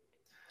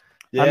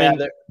 Yeah, I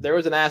mean, there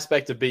was an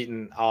aspect of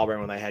beating Auburn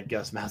when they had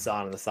Gus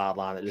Malzahn on the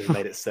sideline that just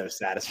made it so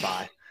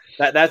satisfying.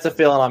 That's a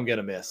feeling I'm going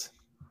to miss.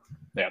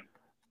 Yeah.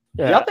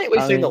 Do y'all think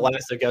we've seen the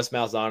last of Gus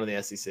Malzahn in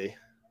the SEC?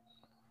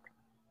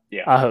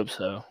 Yeah, I hope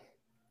so.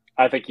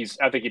 I think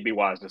he'd be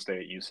wise to stay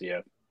at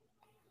UCF.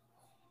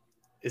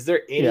 Is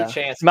there any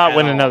chance not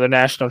win another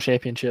national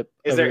championship?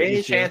 Is there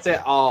any chance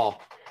at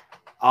all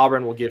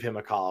Auburn will give him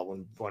a call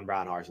when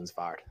Brian Harsin's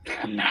fired?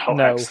 No,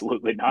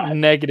 absolutely not.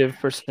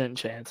 -%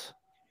 chance.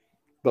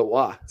 But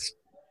why?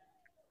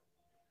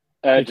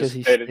 Because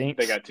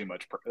they got too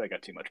much. They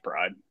got too much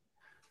pride.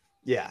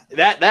 Yeah,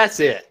 that's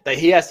it.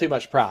 He has too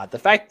much pride. The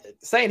fact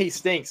saying he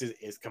stinks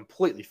is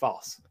completely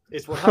false.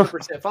 It's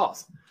 100%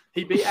 false.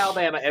 He beat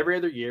Alabama every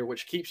other year,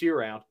 which keeps you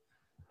around.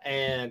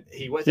 And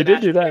he went to the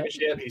national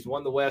championship. He's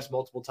won the West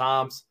multiple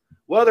times.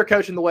 What other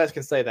coach in the West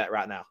can say that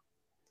right now?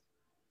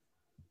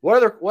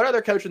 What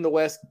other coach in the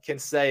West can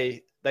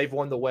say they've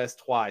won the West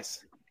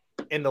twice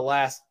in the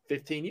last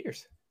 15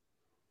 years?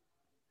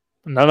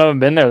 None of them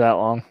been there that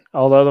long.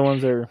 All the other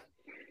ones are.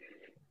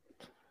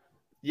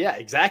 Yeah,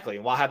 exactly.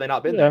 Why have they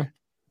not been there?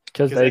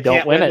 Because they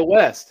don't win the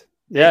West.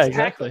 Yeah,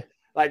 exactly.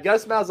 Like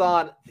Gus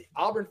Malzahn, the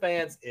Auburn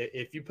fans,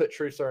 if you put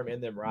True Serum in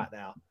them right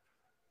now,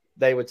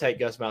 they would take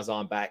Gus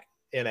Malzahn back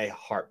in a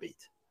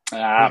heartbeat.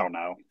 I don't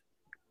know.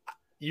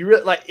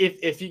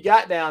 If you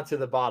got down to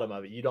the bottom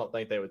of it, you don't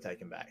think they would take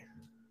him back?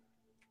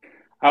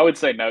 I would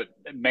say no,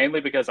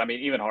 mainly because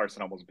even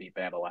Harsin almost beat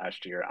Bama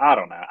last year. I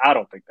don't know. I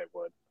don't think they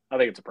would. I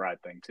think it's a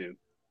pride thing too.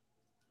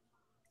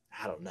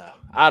 I don't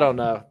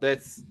know.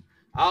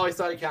 I always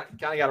thought he kind of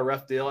got a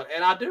rough deal,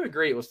 and I do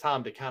agree it was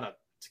time to cut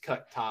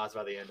ties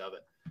by the end of it.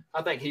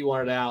 I think he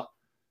wanted out,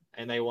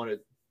 and they wanted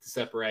to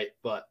separate.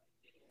 But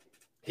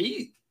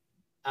he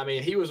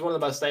was one of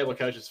the most stable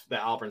coaches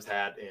that Auburn's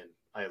had in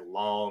a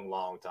long,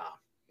 long time.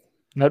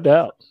 No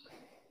doubt.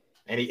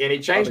 And he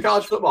changed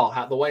college football,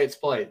 the way it's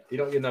played. You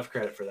don't get enough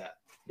credit for that.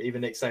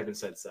 Even Nick Saban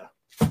said so.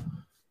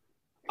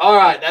 All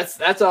right,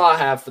 that's all I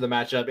have for the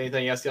matchup.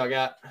 Anything else y'all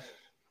got?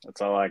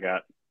 That's all I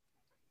got.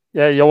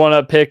 Yeah, you want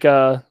to pick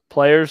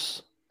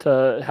players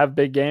to have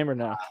big game or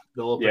no?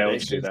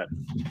 Let's do that.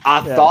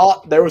 I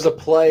thought there was a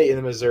play in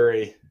the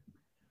Missouri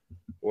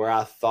where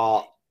I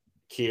thought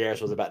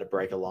Kieres was about to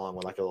break along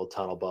with like a little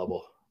tunnel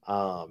bubble.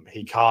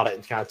 He caught it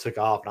and kind of took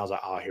off, and I was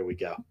like, oh, here we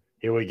go.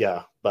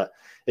 But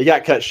it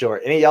got cut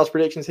short. Any of y'all's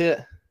predictions hit?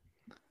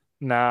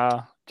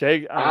 Nah.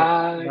 Jake,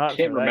 I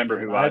can't remember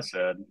who I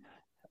said.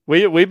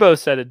 We both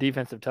said a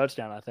defensive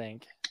touchdown, I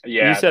think.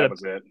 Yeah, you said that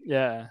was it.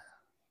 Yeah.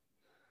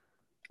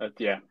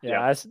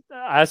 Yeah.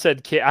 I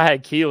said I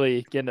had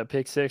Keeley getting a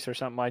pick six or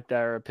something like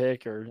that, or a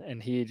pick,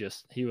 and he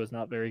was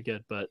not very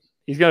good, but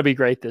he's going to be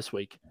great this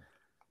week.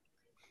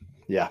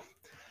 Yeah,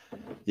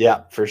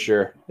 for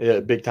sure. Yeah,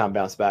 big time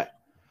bounce back.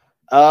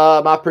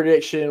 My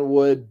prediction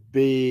would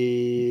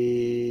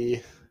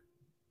be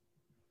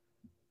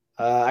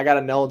I got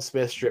a Nolan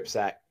Smith strip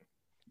sack.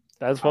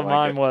 That's what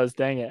mine was.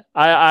 Dang it!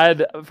 I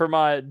had for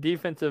my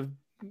defensive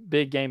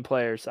big game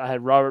players, I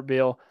had Robert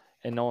Beal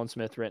and Nolan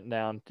Smith written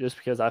down just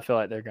because I feel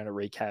like they're going to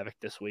wreak havoc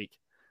this week.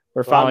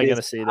 We're finally going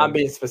to see them. I'm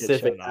being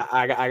specific.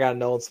 I got a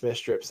Nolan Smith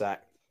strip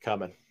sack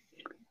coming.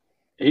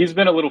 He's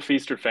been a little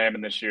feast or famine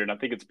this year, and I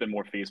think it's been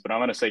more feast. But I'm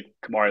going to say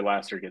Kamari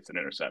Lassiter gets an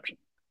interception.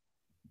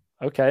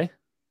 Okay,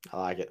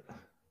 I like it.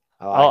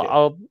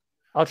 I'll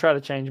try to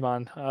change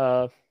mine.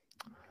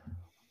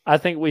 I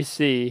think we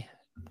see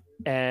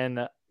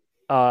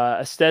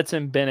a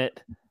Stetson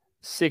Bennett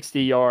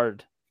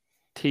 60-yard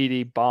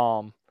TD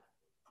bomb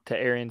to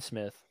Arian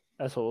Smith.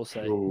 That's what we'll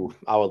say. Ooh,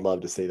 I would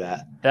love to see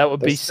that. That would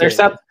be sick. There's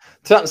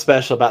something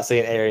special about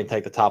seeing Arian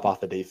take the top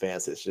off the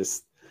defense. It's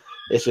just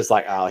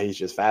like, oh, he's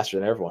just faster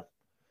than everyone.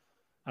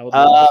 I would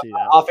love to see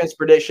that. Offense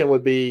prediction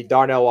would be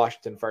Darnell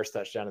Washington first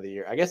touchdown of the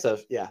year. I guess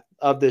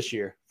of this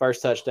year,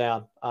 first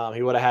touchdown.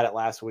 He would have had it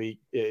last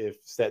week if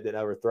Stet didn't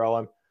overthrow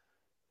him.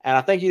 And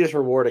I think you just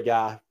reward a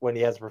guy when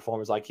he has a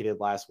performance like he did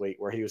last week,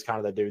 where he was kind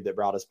of the dude that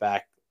brought us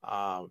back.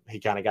 He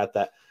kind of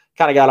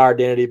got our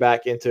identity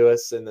back into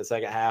us in the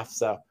second half.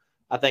 So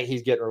I think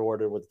he's getting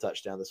rewarded with a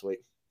touchdown this week.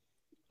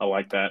 I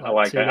like that.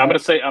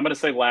 I'm gonna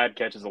say Ladd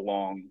catches a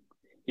long.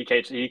 He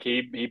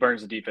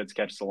burns the defense,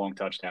 catches a long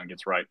touchdown,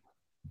 gets right.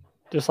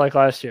 Just like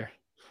last year.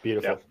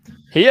 Beautiful. Yeah.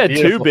 He had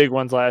two big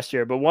ones last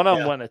year, but one of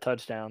them went a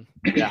touchdown.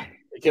 Yeah,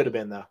 it could have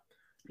been though.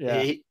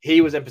 Yeah,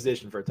 he was in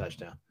position for a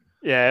touchdown.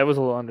 Yeah, it was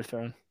a little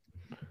underthrown.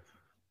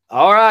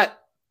 All right,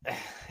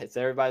 it's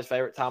everybody's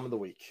favorite time of the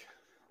week.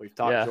 We've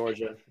talked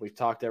Georgia. We've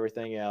talked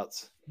everything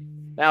else.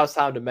 Now it's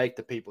time to make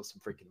the people some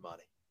freaking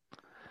money.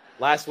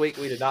 Last week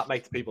we did not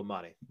make the people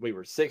money. We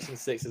were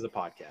 6-6 as a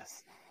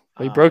podcast.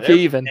 We broke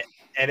even.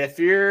 And if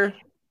you're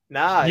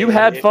you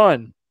had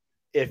fun.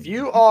 If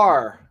you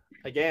are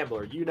a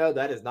gambler, you know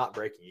that is not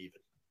breaking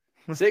even.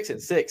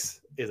 6-6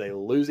 is a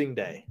losing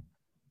day.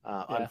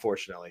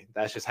 Unfortunately,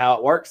 that's just how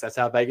it works. That's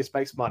how Vegas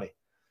makes money.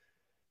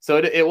 So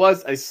it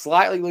was a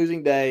slightly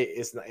losing day.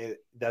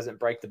 It doesn't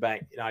break the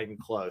bank, not even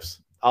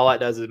close. All that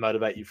does is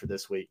motivate you for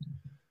this week.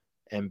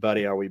 And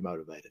buddy, are we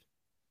motivated?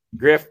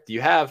 Griff, do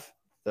you have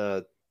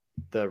the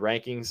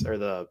rankings or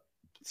the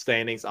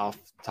standings off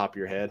the top of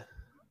your head?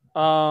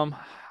 I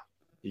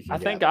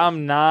think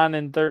I'm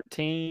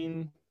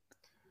 9-13.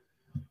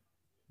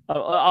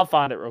 I'll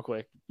find it real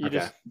quick. You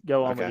just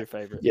go on with your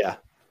favorite. Yeah.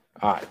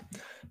 All right.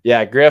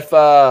 Yeah, Griff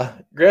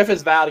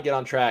has vowed to get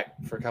on track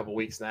for a couple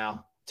weeks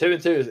now.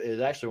 2-2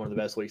 is actually one of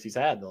the best weeks he's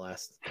had in the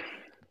last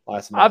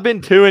month. I've been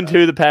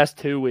 2-2 the past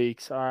 2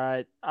 weeks. All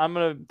right. I'm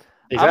gonna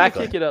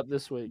kick it up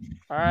this week.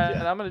 All right.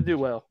 Yeah. I'm gonna do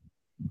well.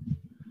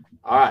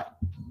 All right.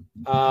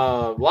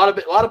 A lot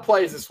of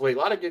plays this week. A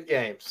lot of good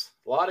games.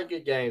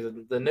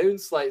 The noon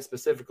slate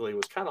specifically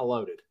was kind of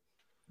loaded.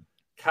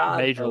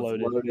 Major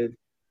loaded.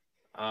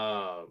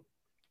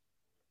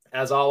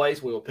 As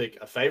always, we will pick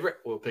a favorite.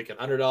 We'll pick an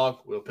underdog.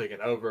 We'll pick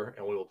an over,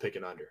 and we will pick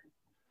an under.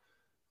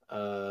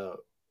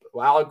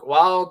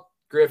 While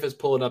Griff is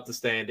pulling up the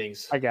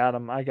standings, I got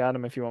him.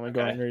 If you want me to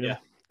go and read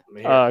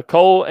them.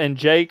 Cole and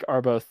Jake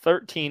are both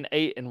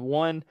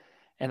 13-8-1,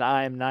 and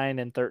I am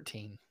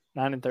 9-13.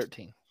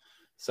 9-13.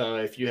 So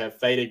if you have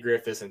faded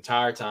Griff this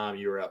entire time,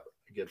 you were up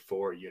a good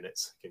 4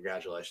 units.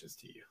 Congratulations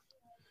to you.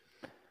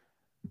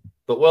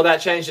 But will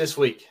that change this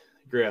week,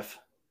 Griff?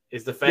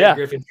 Is the faded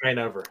Griffin train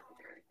over?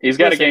 He's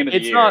got a game of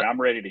the year.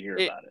 I'm ready to hear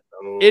about it.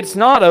 It's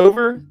not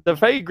over. The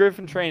fade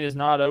Griffin train is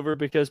not over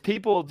because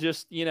people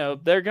just,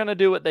 they're going to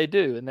do what they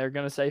do, and they're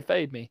going to say,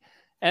 fade me.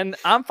 And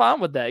I'm fine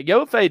with that.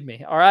 Go fade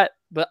me, all right?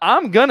 But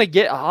I'm going to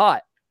get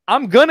hot.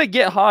 I'm going to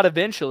get hot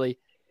eventually,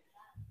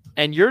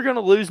 and you're going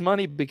to lose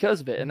money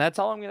because of it. And that's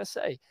all I'm going to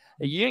say.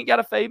 You ain't got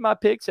to fade my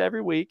picks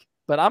every week,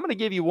 but I'm going to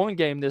give you one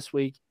game this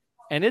week,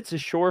 and it's a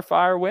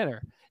surefire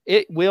winner.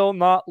 It will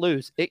not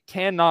lose. It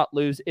cannot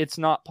lose. It's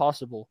not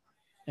possible.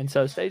 And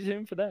so stay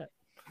tuned for that.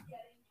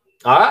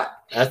 All right.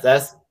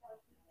 That's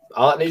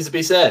all that needs to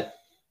be said.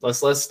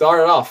 Let's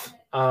start it off.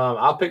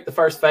 I'll pick the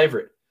first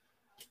favorite.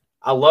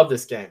 I love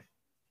this game.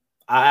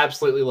 I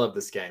absolutely love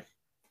this game.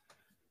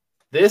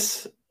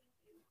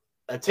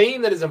 A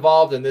team that is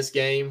involved in this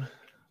game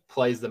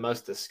plays the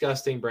most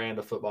disgusting brand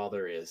of football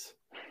there is.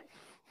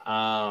 The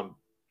Iowa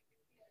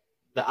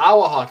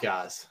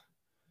Hawkeyes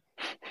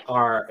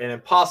are an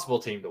impossible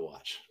team to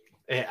watch.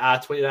 I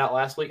tweeted out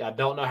last week, I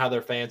don't know how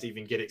their fans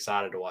even get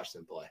excited to watch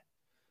them play,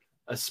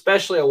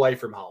 especially away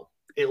from home.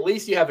 At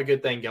least you have a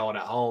good thing going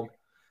at home.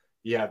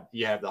 You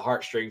have the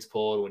heartstrings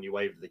pulled when you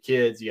wave to the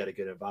kids. You got a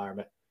good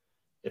environment.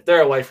 If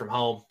they're away from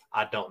home,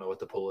 I don't know what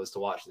the pull is to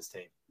watch this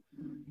team.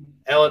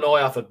 Illinois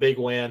off a big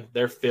win.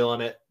 They're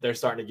feeling it. They're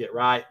starting to get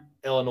right.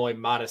 Illinois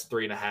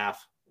 -3.5.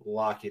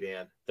 Lock it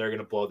in. They're going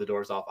to blow the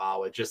doors off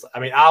Iowa.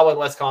 Iowa and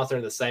Wisconsin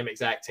are the same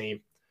exact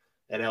team,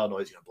 and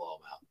Illinois is going to blow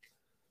them out.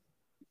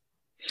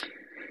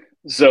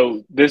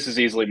 So this is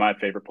easily my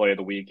favorite play of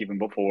the week, even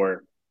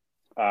before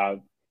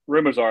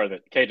rumors are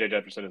that KJ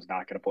Jefferson is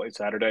not going to play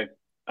Saturday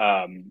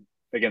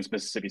against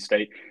Mississippi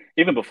State.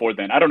 Even before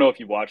then, I don't know if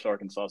you watched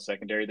Arkansas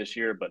secondary this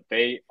year, but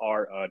they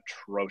are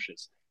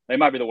atrocious. They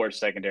might be the worst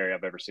secondary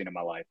I've ever seen in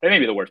my life. They may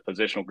be the worst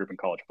positional group in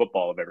college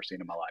football I've ever seen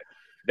in my life.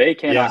 They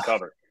cannot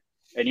cover.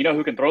 And you know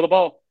who can throw the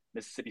ball?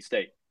 Mississippi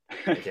State.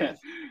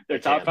 They're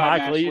top 5 Mike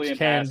nationally Leach in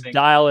can passing.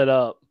 dial it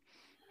up.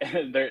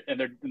 And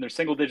they're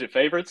single-digit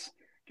favorites.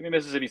 Give me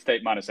Mississippi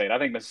State -8. I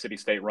think Mississippi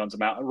State runs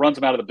them out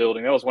of the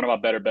building. That was one of my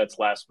better bets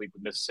last week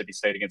with Mississippi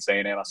State against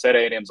A&M. I said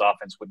A&M's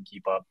offense wouldn't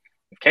keep up.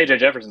 If KJ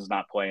Jefferson's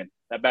not playing,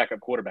 that backup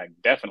quarterback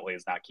definitely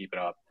is not keeping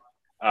up.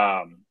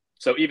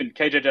 So even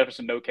KJ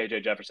Jefferson, no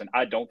KJ Jefferson,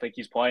 I don't think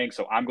he's playing.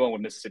 So I'm going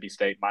with Mississippi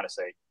State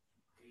 -8.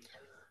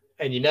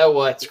 And you know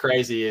what's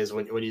crazy is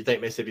when you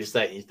think Mississippi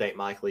State and you think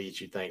Mike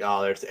Leach, you think,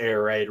 oh, there's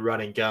air raid,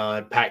 running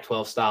gun,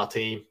 Pac-12 style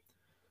team.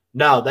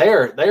 No, they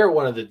are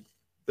one of the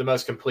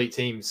most complete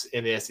teams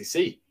in the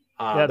SEC.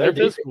 Their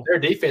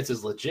defense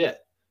is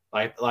legit.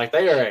 Like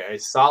they are a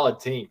solid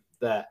team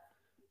that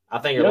I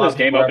think a lot this of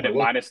game opened at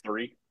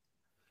 -3.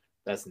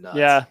 That's nuts.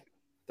 Yeah,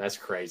 that's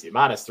crazy.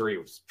 -3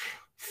 was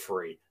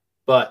free,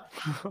 but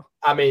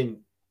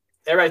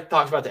everybody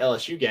talks about the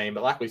LSU game,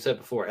 but like we said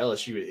before,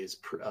 LSU is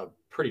a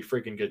pretty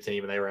freaking good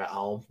team, and they were at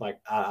home. Like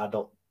I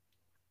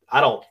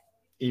don't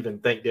even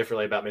think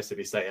differently about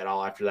Mississippi State at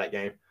all after that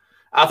game.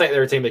 I think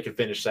they're a team that could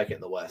finish second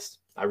in the West.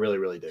 I really,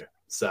 really do.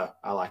 So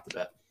I like the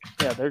bet.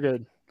 Yeah, they're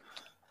good.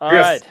 All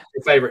right.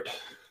 Your favorite.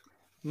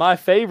 My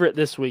favorite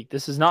this week.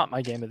 This is not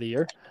my game of the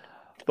year,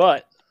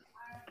 but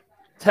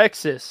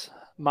Texas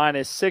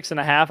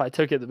 -6.5. I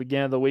took it at the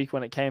beginning of the week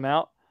when it came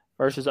out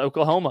versus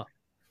Oklahoma.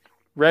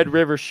 Red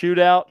River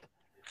shootout.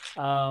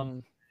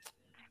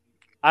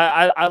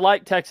 I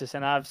like Texas,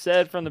 and I've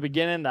said from the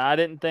beginning that I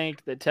didn't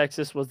think that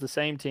Texas was the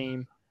same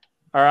team.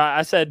 Or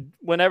I said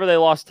whenever they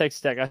lost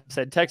Texas Tech, I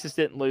said Texas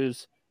didn't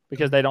lose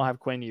because they don't have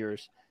Quinn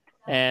Ewers.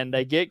 And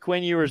they get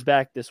Quinn Ewers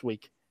back this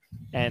week.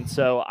 And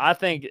so I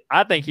think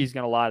he's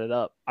going to light it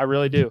up. I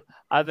really do.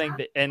 I think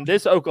that, and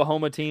this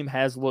Oklahoma team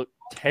has looked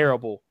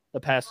terrible the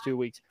past 2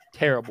 weeks.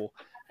 Terrible.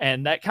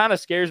 And that kind of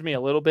scares me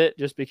a little bit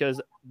just because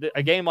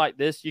a game like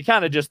this, you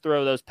kind of just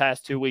throw those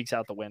past 2 weeks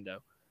out the window.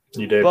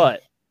 You do.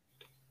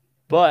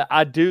 But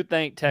I do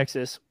think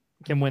Texas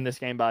can win this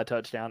game by a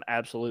touchdown.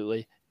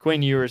 Absolutely.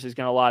 Quinn Ewers is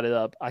going to light it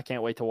up. I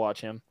can't wait to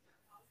watch him.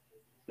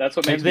 That's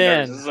what makes me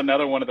nervous. This is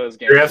another one of those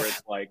games where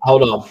it's like.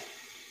 Hold on.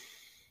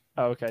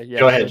 Okay. Yeah.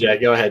 Go ahead,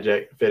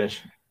 Jake.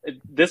 Finish.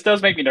 This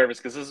does make me nervous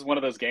because this is one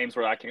of those games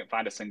where I can't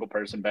find a single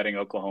person betting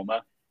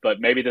Oklahoma. But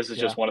maybe this is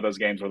just one of those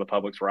games where the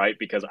public's right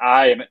because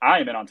I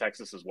am in on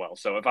Texas as well.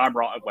 So if I'm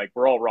wrong, like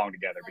we're all wrong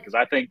together because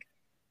I think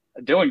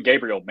Dylan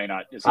Gabriel may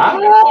not.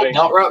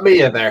 Don't rub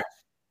me in there.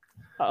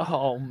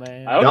 Oh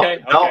man. Okay.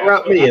 Don't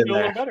rub me in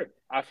there.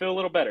 I feel a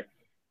little better.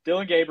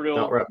 Dylan Gabriel.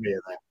 Don't rub me in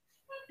there.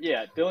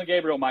 Yeah, Dylan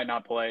Gabriel might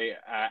not play.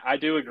 I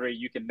do agree.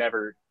 You can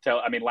never tell.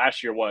 I mean,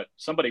 last year,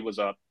 somebody was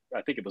up.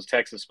 I think it was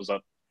Texas was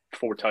up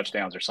 4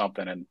 touchdowns or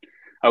something, and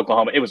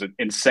Oklahoma. It was an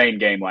insane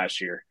game last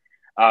year.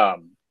 I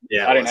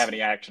didn't have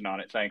any action on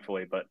it,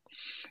 thankfully, but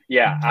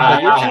yeah.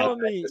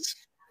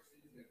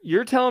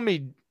 You're telling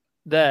me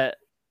that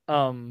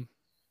Dylan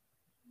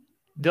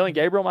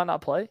Gabriel might not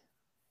play?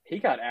 He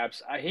got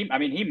abs.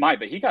 He might,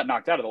 but he got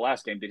knocked out of the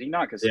last game. Did he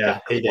not?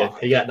 He did.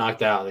 He got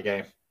knocked out of the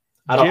game.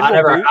 I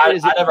never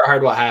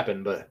heard what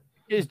happened, but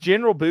is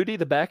General Booty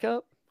the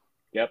backup?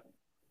 Yep.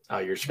 Oh,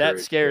 you're screwed.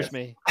 That scares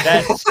me.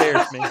 That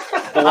scares me.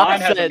 The line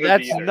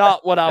that's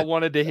not what I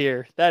wanted to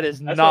hear. That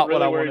is not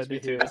what I wanted to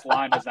hear. This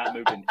line has not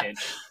moved an inch.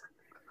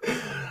 So,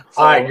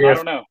 all right, Griff,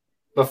 I don't know.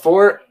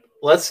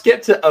 Let's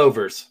skip to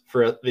overs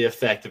for the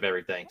effect of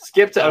everything.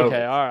 Skip to overs.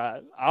 Okay, all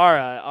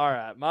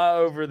right. My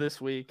over this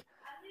week,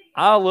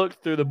 I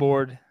looked through the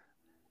board,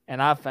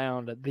 and I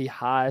found the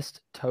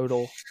highest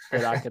total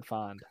that I could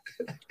find.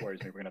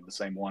 Worries me we're going to have the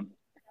same one.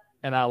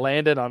 And I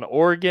landed on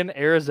Oregon,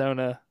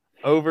 Arizona,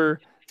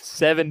 over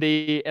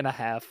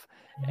 70.5.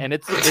 And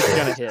it's going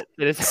to hit.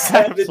 It is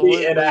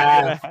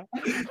 70.5.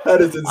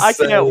 That is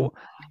insane.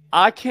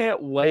 I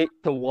can't wait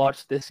to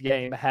watch this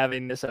game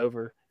having this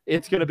over.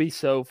 It's going to be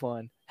so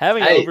fun.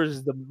 Having overs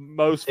is the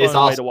most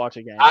fun way to watch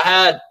a game. I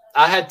had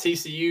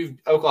TCU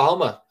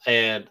Oklahoma,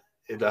 and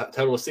the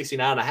total was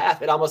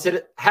 69.5. It almost hit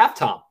at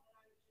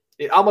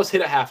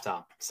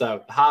halftime.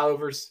 So high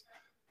overs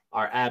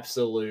are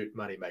absolute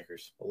money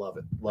makers. I love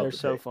it. They're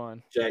so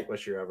fun. Jake,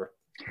 what's your over?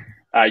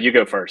 You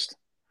go first.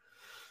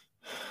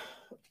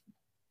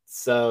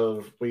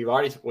 So we've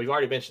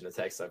already mentioned the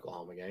Texas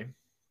Oklahoma game.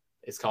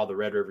 It's called the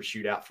Red River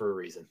Shootout for a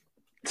reason,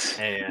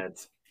 and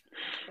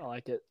I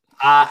like it.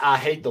 I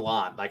hate the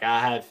line. Like I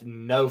have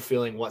no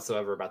feeling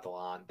whatsoever about the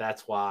line.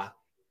 That's why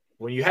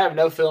when you have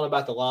no feeling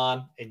about the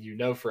line and you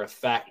know for a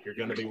fact you're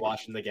going to be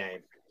watching the game,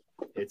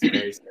 it's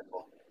very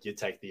simple. You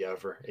take the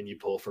over and you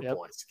pull for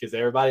points because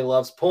everybody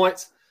loves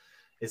points.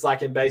 It's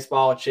like in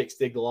baseball, chicks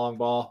dig the long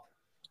ball,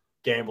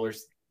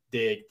 gamblers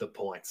dig the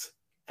points.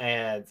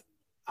 And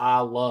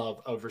I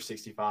love over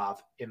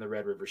 65 in the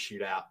Red River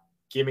Shootout.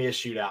 Give me a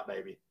shootout,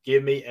 baby.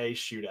 Give me a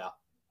shootout.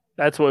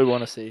 That's what we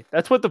want to see.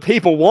 That's what the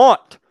people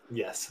want.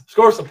 Yes.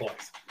 Score some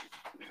points.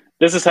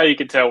 This is how you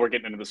can tell we're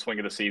getting into the swing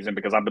of the season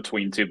because I'm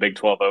between 2 Big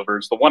 12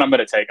 overs. The one I'm going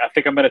to take, I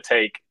think I'm going to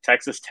take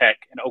Texas Tech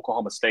and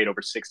Oklahoma State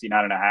over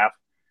 69.5.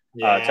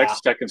 Yeah.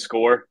 Texas Tech can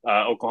score.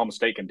 Oklahoma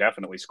State can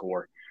definitely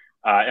score.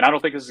 And I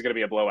don't think this is going to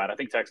be a blowout. I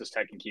think Texas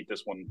Tech can keep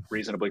this one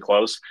reasonably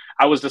close.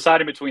 I was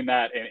deciding between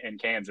that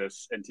and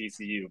Kansas and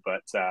TCU,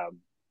 but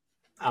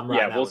I'm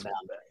right now.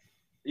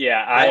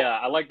 Yeah,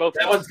 I like both.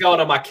 That one's going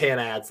on my can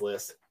ads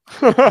list.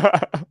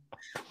 I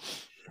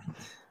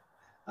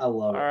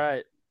love it. All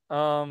right.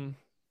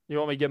 You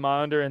want me to get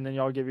my under, and then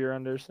y'all give your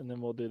unders, and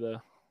then we'll do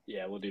the.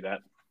 Yeah, we'll do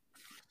that.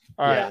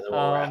 All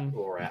right.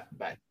 We'll wrap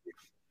back.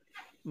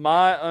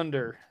 My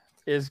under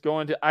is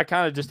going to. I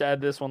kind of just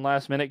added this one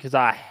last minute because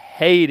I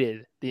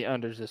hated the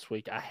unders this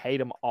week. I hate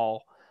them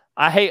all.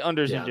 I hate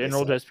unders in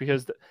general just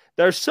because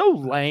they're so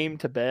lame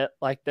to bet.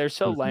 Like they're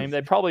so lame.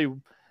 They probably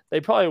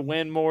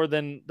win more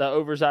than the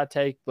overs I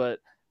take, but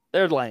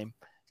they're lame.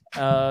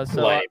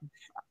 So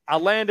I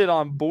landed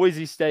on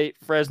Boise State,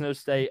 Fresno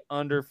State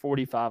under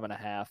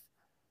 45.5.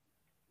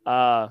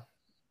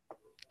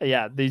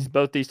 Yeah,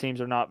 both these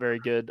teams are not very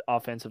good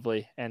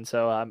offensively, and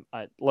so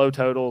I low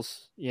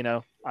totals.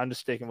 I'm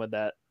just sticking with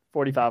that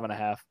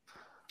 45.5.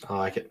 I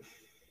like it.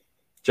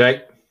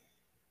 Jake,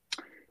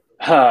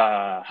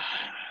 I'm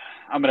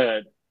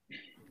gonna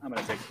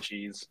take the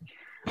cheese.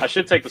 I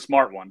should take the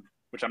smart one,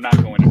 which I'm not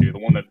going to do. The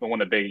one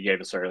that Biggie gave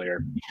us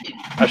earlier.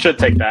 I should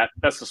take that.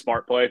 That's the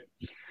smart play.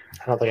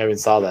 I don't think I even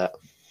saw that.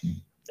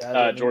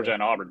 Georgia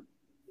and Auburn.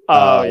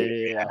 Oh,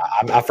 yeah.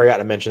 I forgot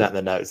to mention that in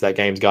the notes. That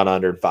game's gone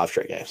under in 5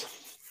 straight games.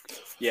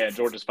 Yeah,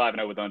 Georgia's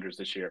 5-0 with unders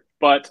this year.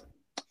 But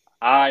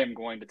I am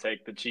going to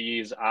take the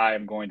cheese. I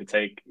am going to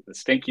take the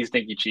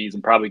stinky cheese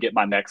and probably get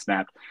my neck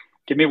snapped.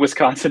 Give me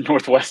Wisconsin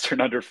Northwestern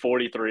under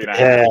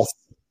 43.5.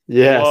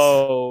 Yes.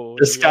 Whoa,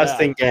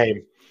 Disgusting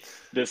game.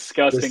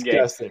 Disgusting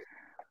game.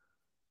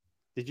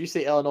 Did you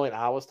see Illinois and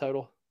Iowa's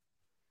total?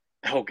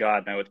 Oh,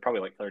 God, no. It's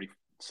probably like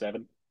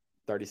 37.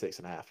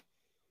 36.5.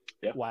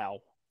 Yeah.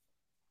 Wow.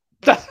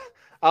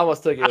 I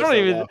almost took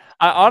it.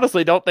 I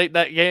honestly don't think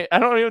that game. I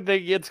don't even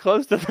think it gets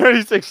close to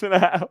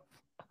 36.5.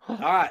 All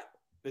right.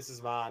 This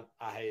is mine.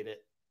 I hate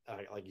it.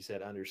 Like you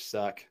said, unders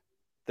suck.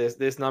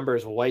 This number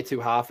is way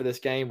too high for this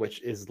game,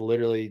 which is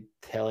literally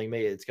telling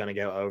me it's going to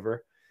go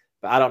over.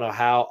 But I don't know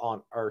how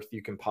on earth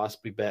you can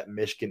possibly bet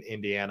Michigan,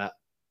 Indiana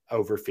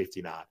over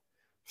 59.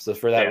 So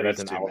for that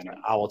reason,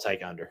 I will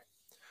take under.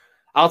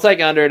 I'll take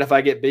under, and if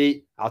I get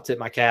beat, I'll tip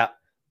my cap.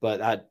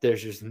 But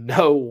there's just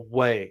no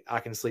way I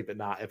can sleep at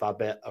night if I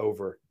bet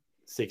over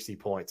 60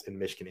 points in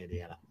Michigan,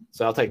 Indiana.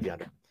 So I'll take the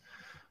under.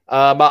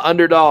 My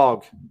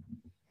underdog.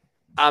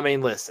 I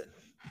mean, listen.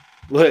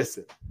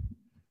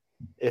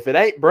 If it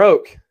ain't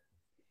broke,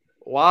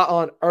 why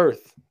on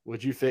earth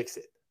would you fix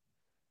it?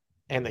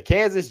 And the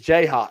Kansas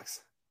Jayhawks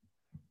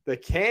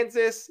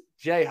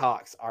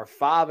are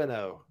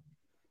 5-0.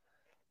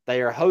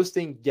 They are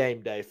hosting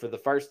game day for the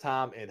first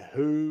time in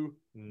who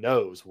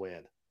knows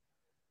when.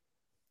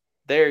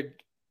 They're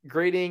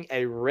greeting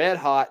a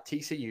red-hot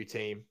TCU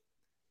team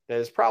that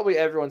is probably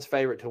everyone's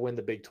favorite to win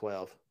the Big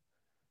 12.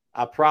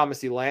 I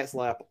promise you, Lance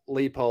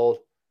Leipold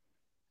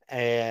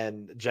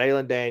and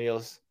Jalen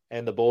Daniels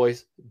and the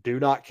boys do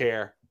not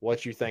care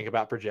what you think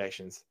about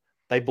projections.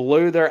 They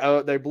blew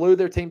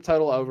their team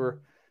total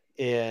over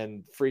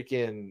in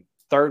freaking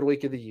third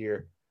week of the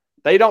year.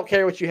 They don't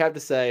care what you have to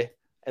say,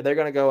 and they're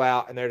going to go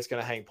out and they're just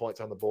going to hang points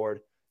on the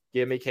board.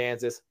 Give me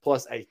Kansas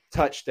plus a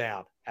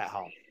touchdown at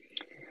home.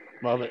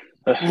 Love it.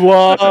 That's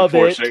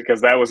unfortunate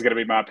because that was going to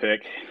be my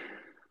pick.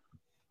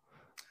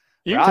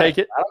 You can take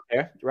it. I don't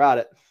care. Ride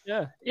it.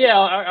 Yeah,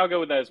 I'll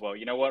go with that as well.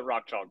 You know what?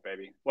 Rock chalk,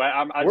 baby.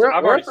 Well, I've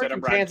already said I'm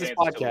riding Kansas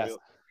podcast.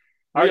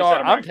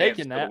 I'm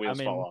taking that. I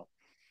mean,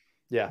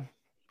 yeah.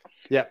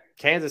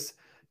 Kansas,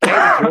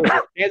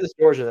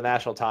 Georgia, the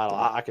national title.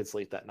 I could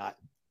sleep that night,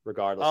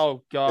 regardless.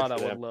 Oh God, I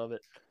would love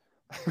it.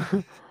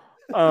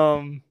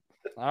 All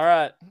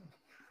right,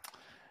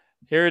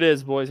 here it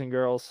is, boys and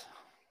girls.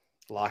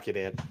 Lock it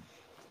in.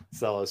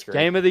 Solo screen.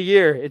 Game of the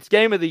year. It's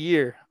game of the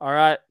year. All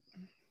right.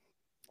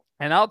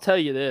 And I'll tell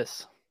you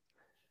this.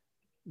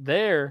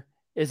 There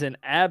is an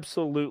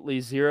absolutely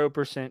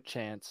 0%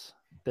 chance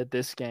that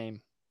this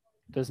game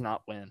does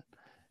not win.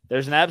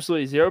 There's an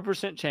absolutely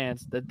 0%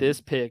 chance that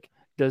this pick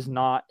does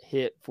not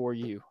hit for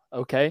you.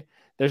 Okay?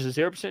 There's a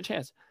 0%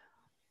 chance.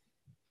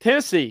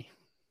 Tennessee.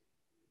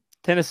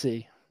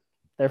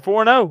 They're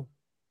 4-0.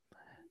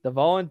 The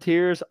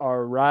Volunteers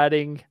are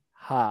riding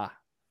high.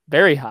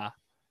 Very high.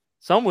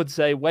 Some would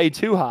say way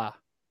too high.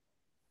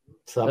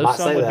 Those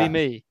some would be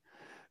me.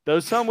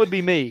 Those some would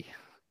be me.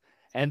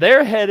 And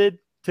they're headed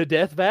to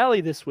Death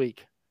Valley this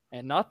week.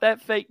 And not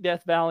that fake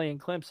Death Valley in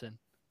Clemson.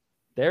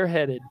 They're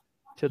headed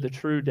to the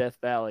true Death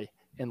Valley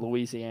in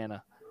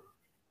Louisiana.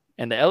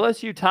 And the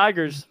LSU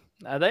Tigers,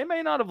 they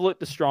may not have looked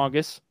the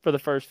strongest for the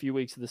first few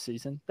weeks of the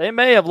season. They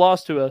may have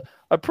lost to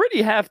a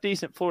pretty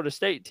half-decent Florida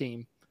State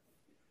team.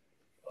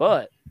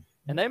 And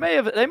they may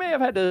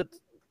have had to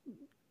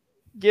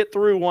get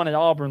through one at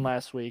Auburn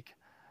last week.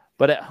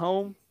 But at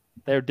home,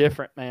 they're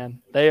different,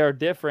 man. They are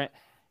different.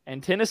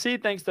 And Tennessee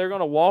thinks they're going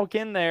to walk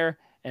in there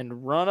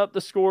and run up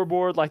the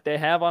scoreboard like they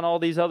have on all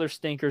these other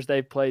stinkers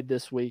they've played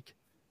this week.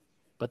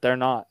 But they're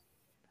not.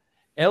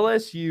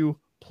 LSU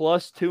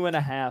plus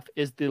 2.5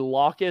 is the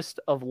lockest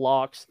of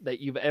locks that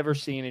you've ever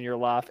seen in your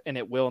life, and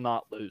it will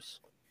not lose.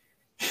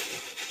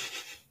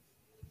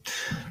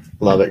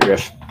 Love it,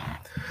 Griff.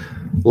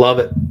 Love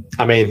it.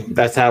 I mean,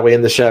 that's how we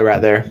end the show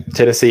right there.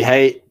 Tennessee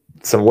hate,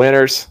 some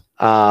winners.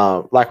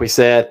 Like we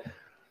said,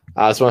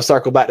 I just want to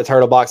circle back to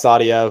Turtle Box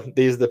Audio.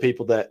 These are the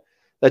people that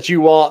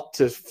you want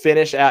to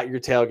finish out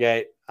your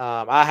tailgate.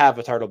 I have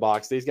a Turtle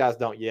Box. These guys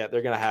don't yet.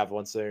 They're going to have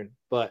one soon.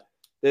 But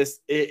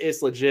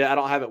it's legit. I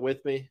don't have it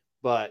with me,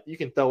 but you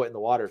can throw it in the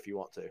water if you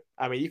want to.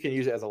 I mean, you can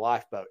use it as a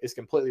lifeboat. It's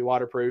completely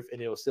waterproof,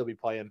 and it will still be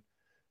playing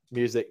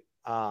music.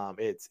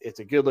 It's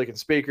a good-looking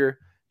speaker.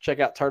 Check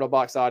out Turtle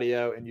Box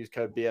Audio and use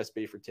code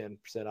BSB for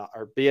 10% off,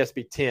 or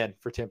BSB10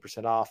 for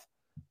 10% off.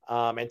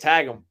 And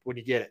tag them when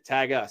you get it.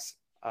 Tag us.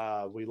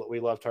 We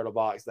love Turtle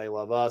Box. They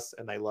love us,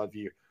 and they love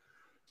you.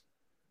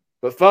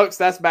 But, folks,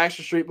 that's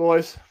Baxter Street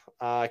Boys.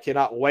 I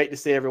cannot wait to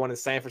see everyone in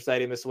Sanford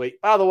Stadium this week.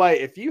 By the way,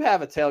 if you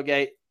have a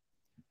tailgate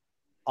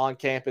on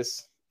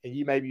campus and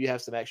maybe you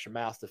have some extra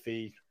mouths to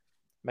feed,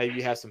 maybe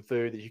you have some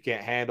food that you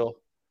can't handle,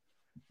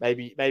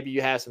 maybe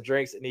you have some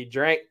drinks that need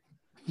drink.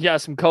 You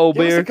got some cold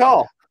beer. Give us a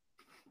call.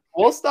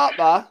 We'll stop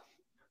by.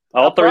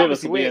 All three of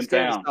us will be in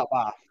town.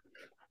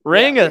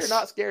 Ring us. We're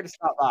not scared to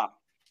stop by.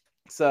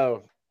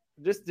 So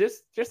just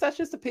that's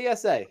just a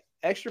PSA.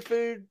 Extra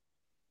food,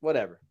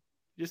 whatever.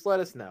 Just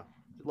let us know.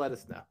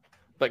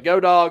 But go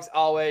Dogs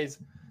always.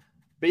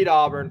 Beat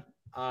Auburn.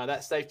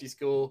 That safety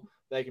school,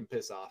 they can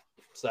piss off.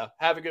 So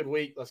have a good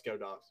week. Let's go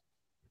Dogs.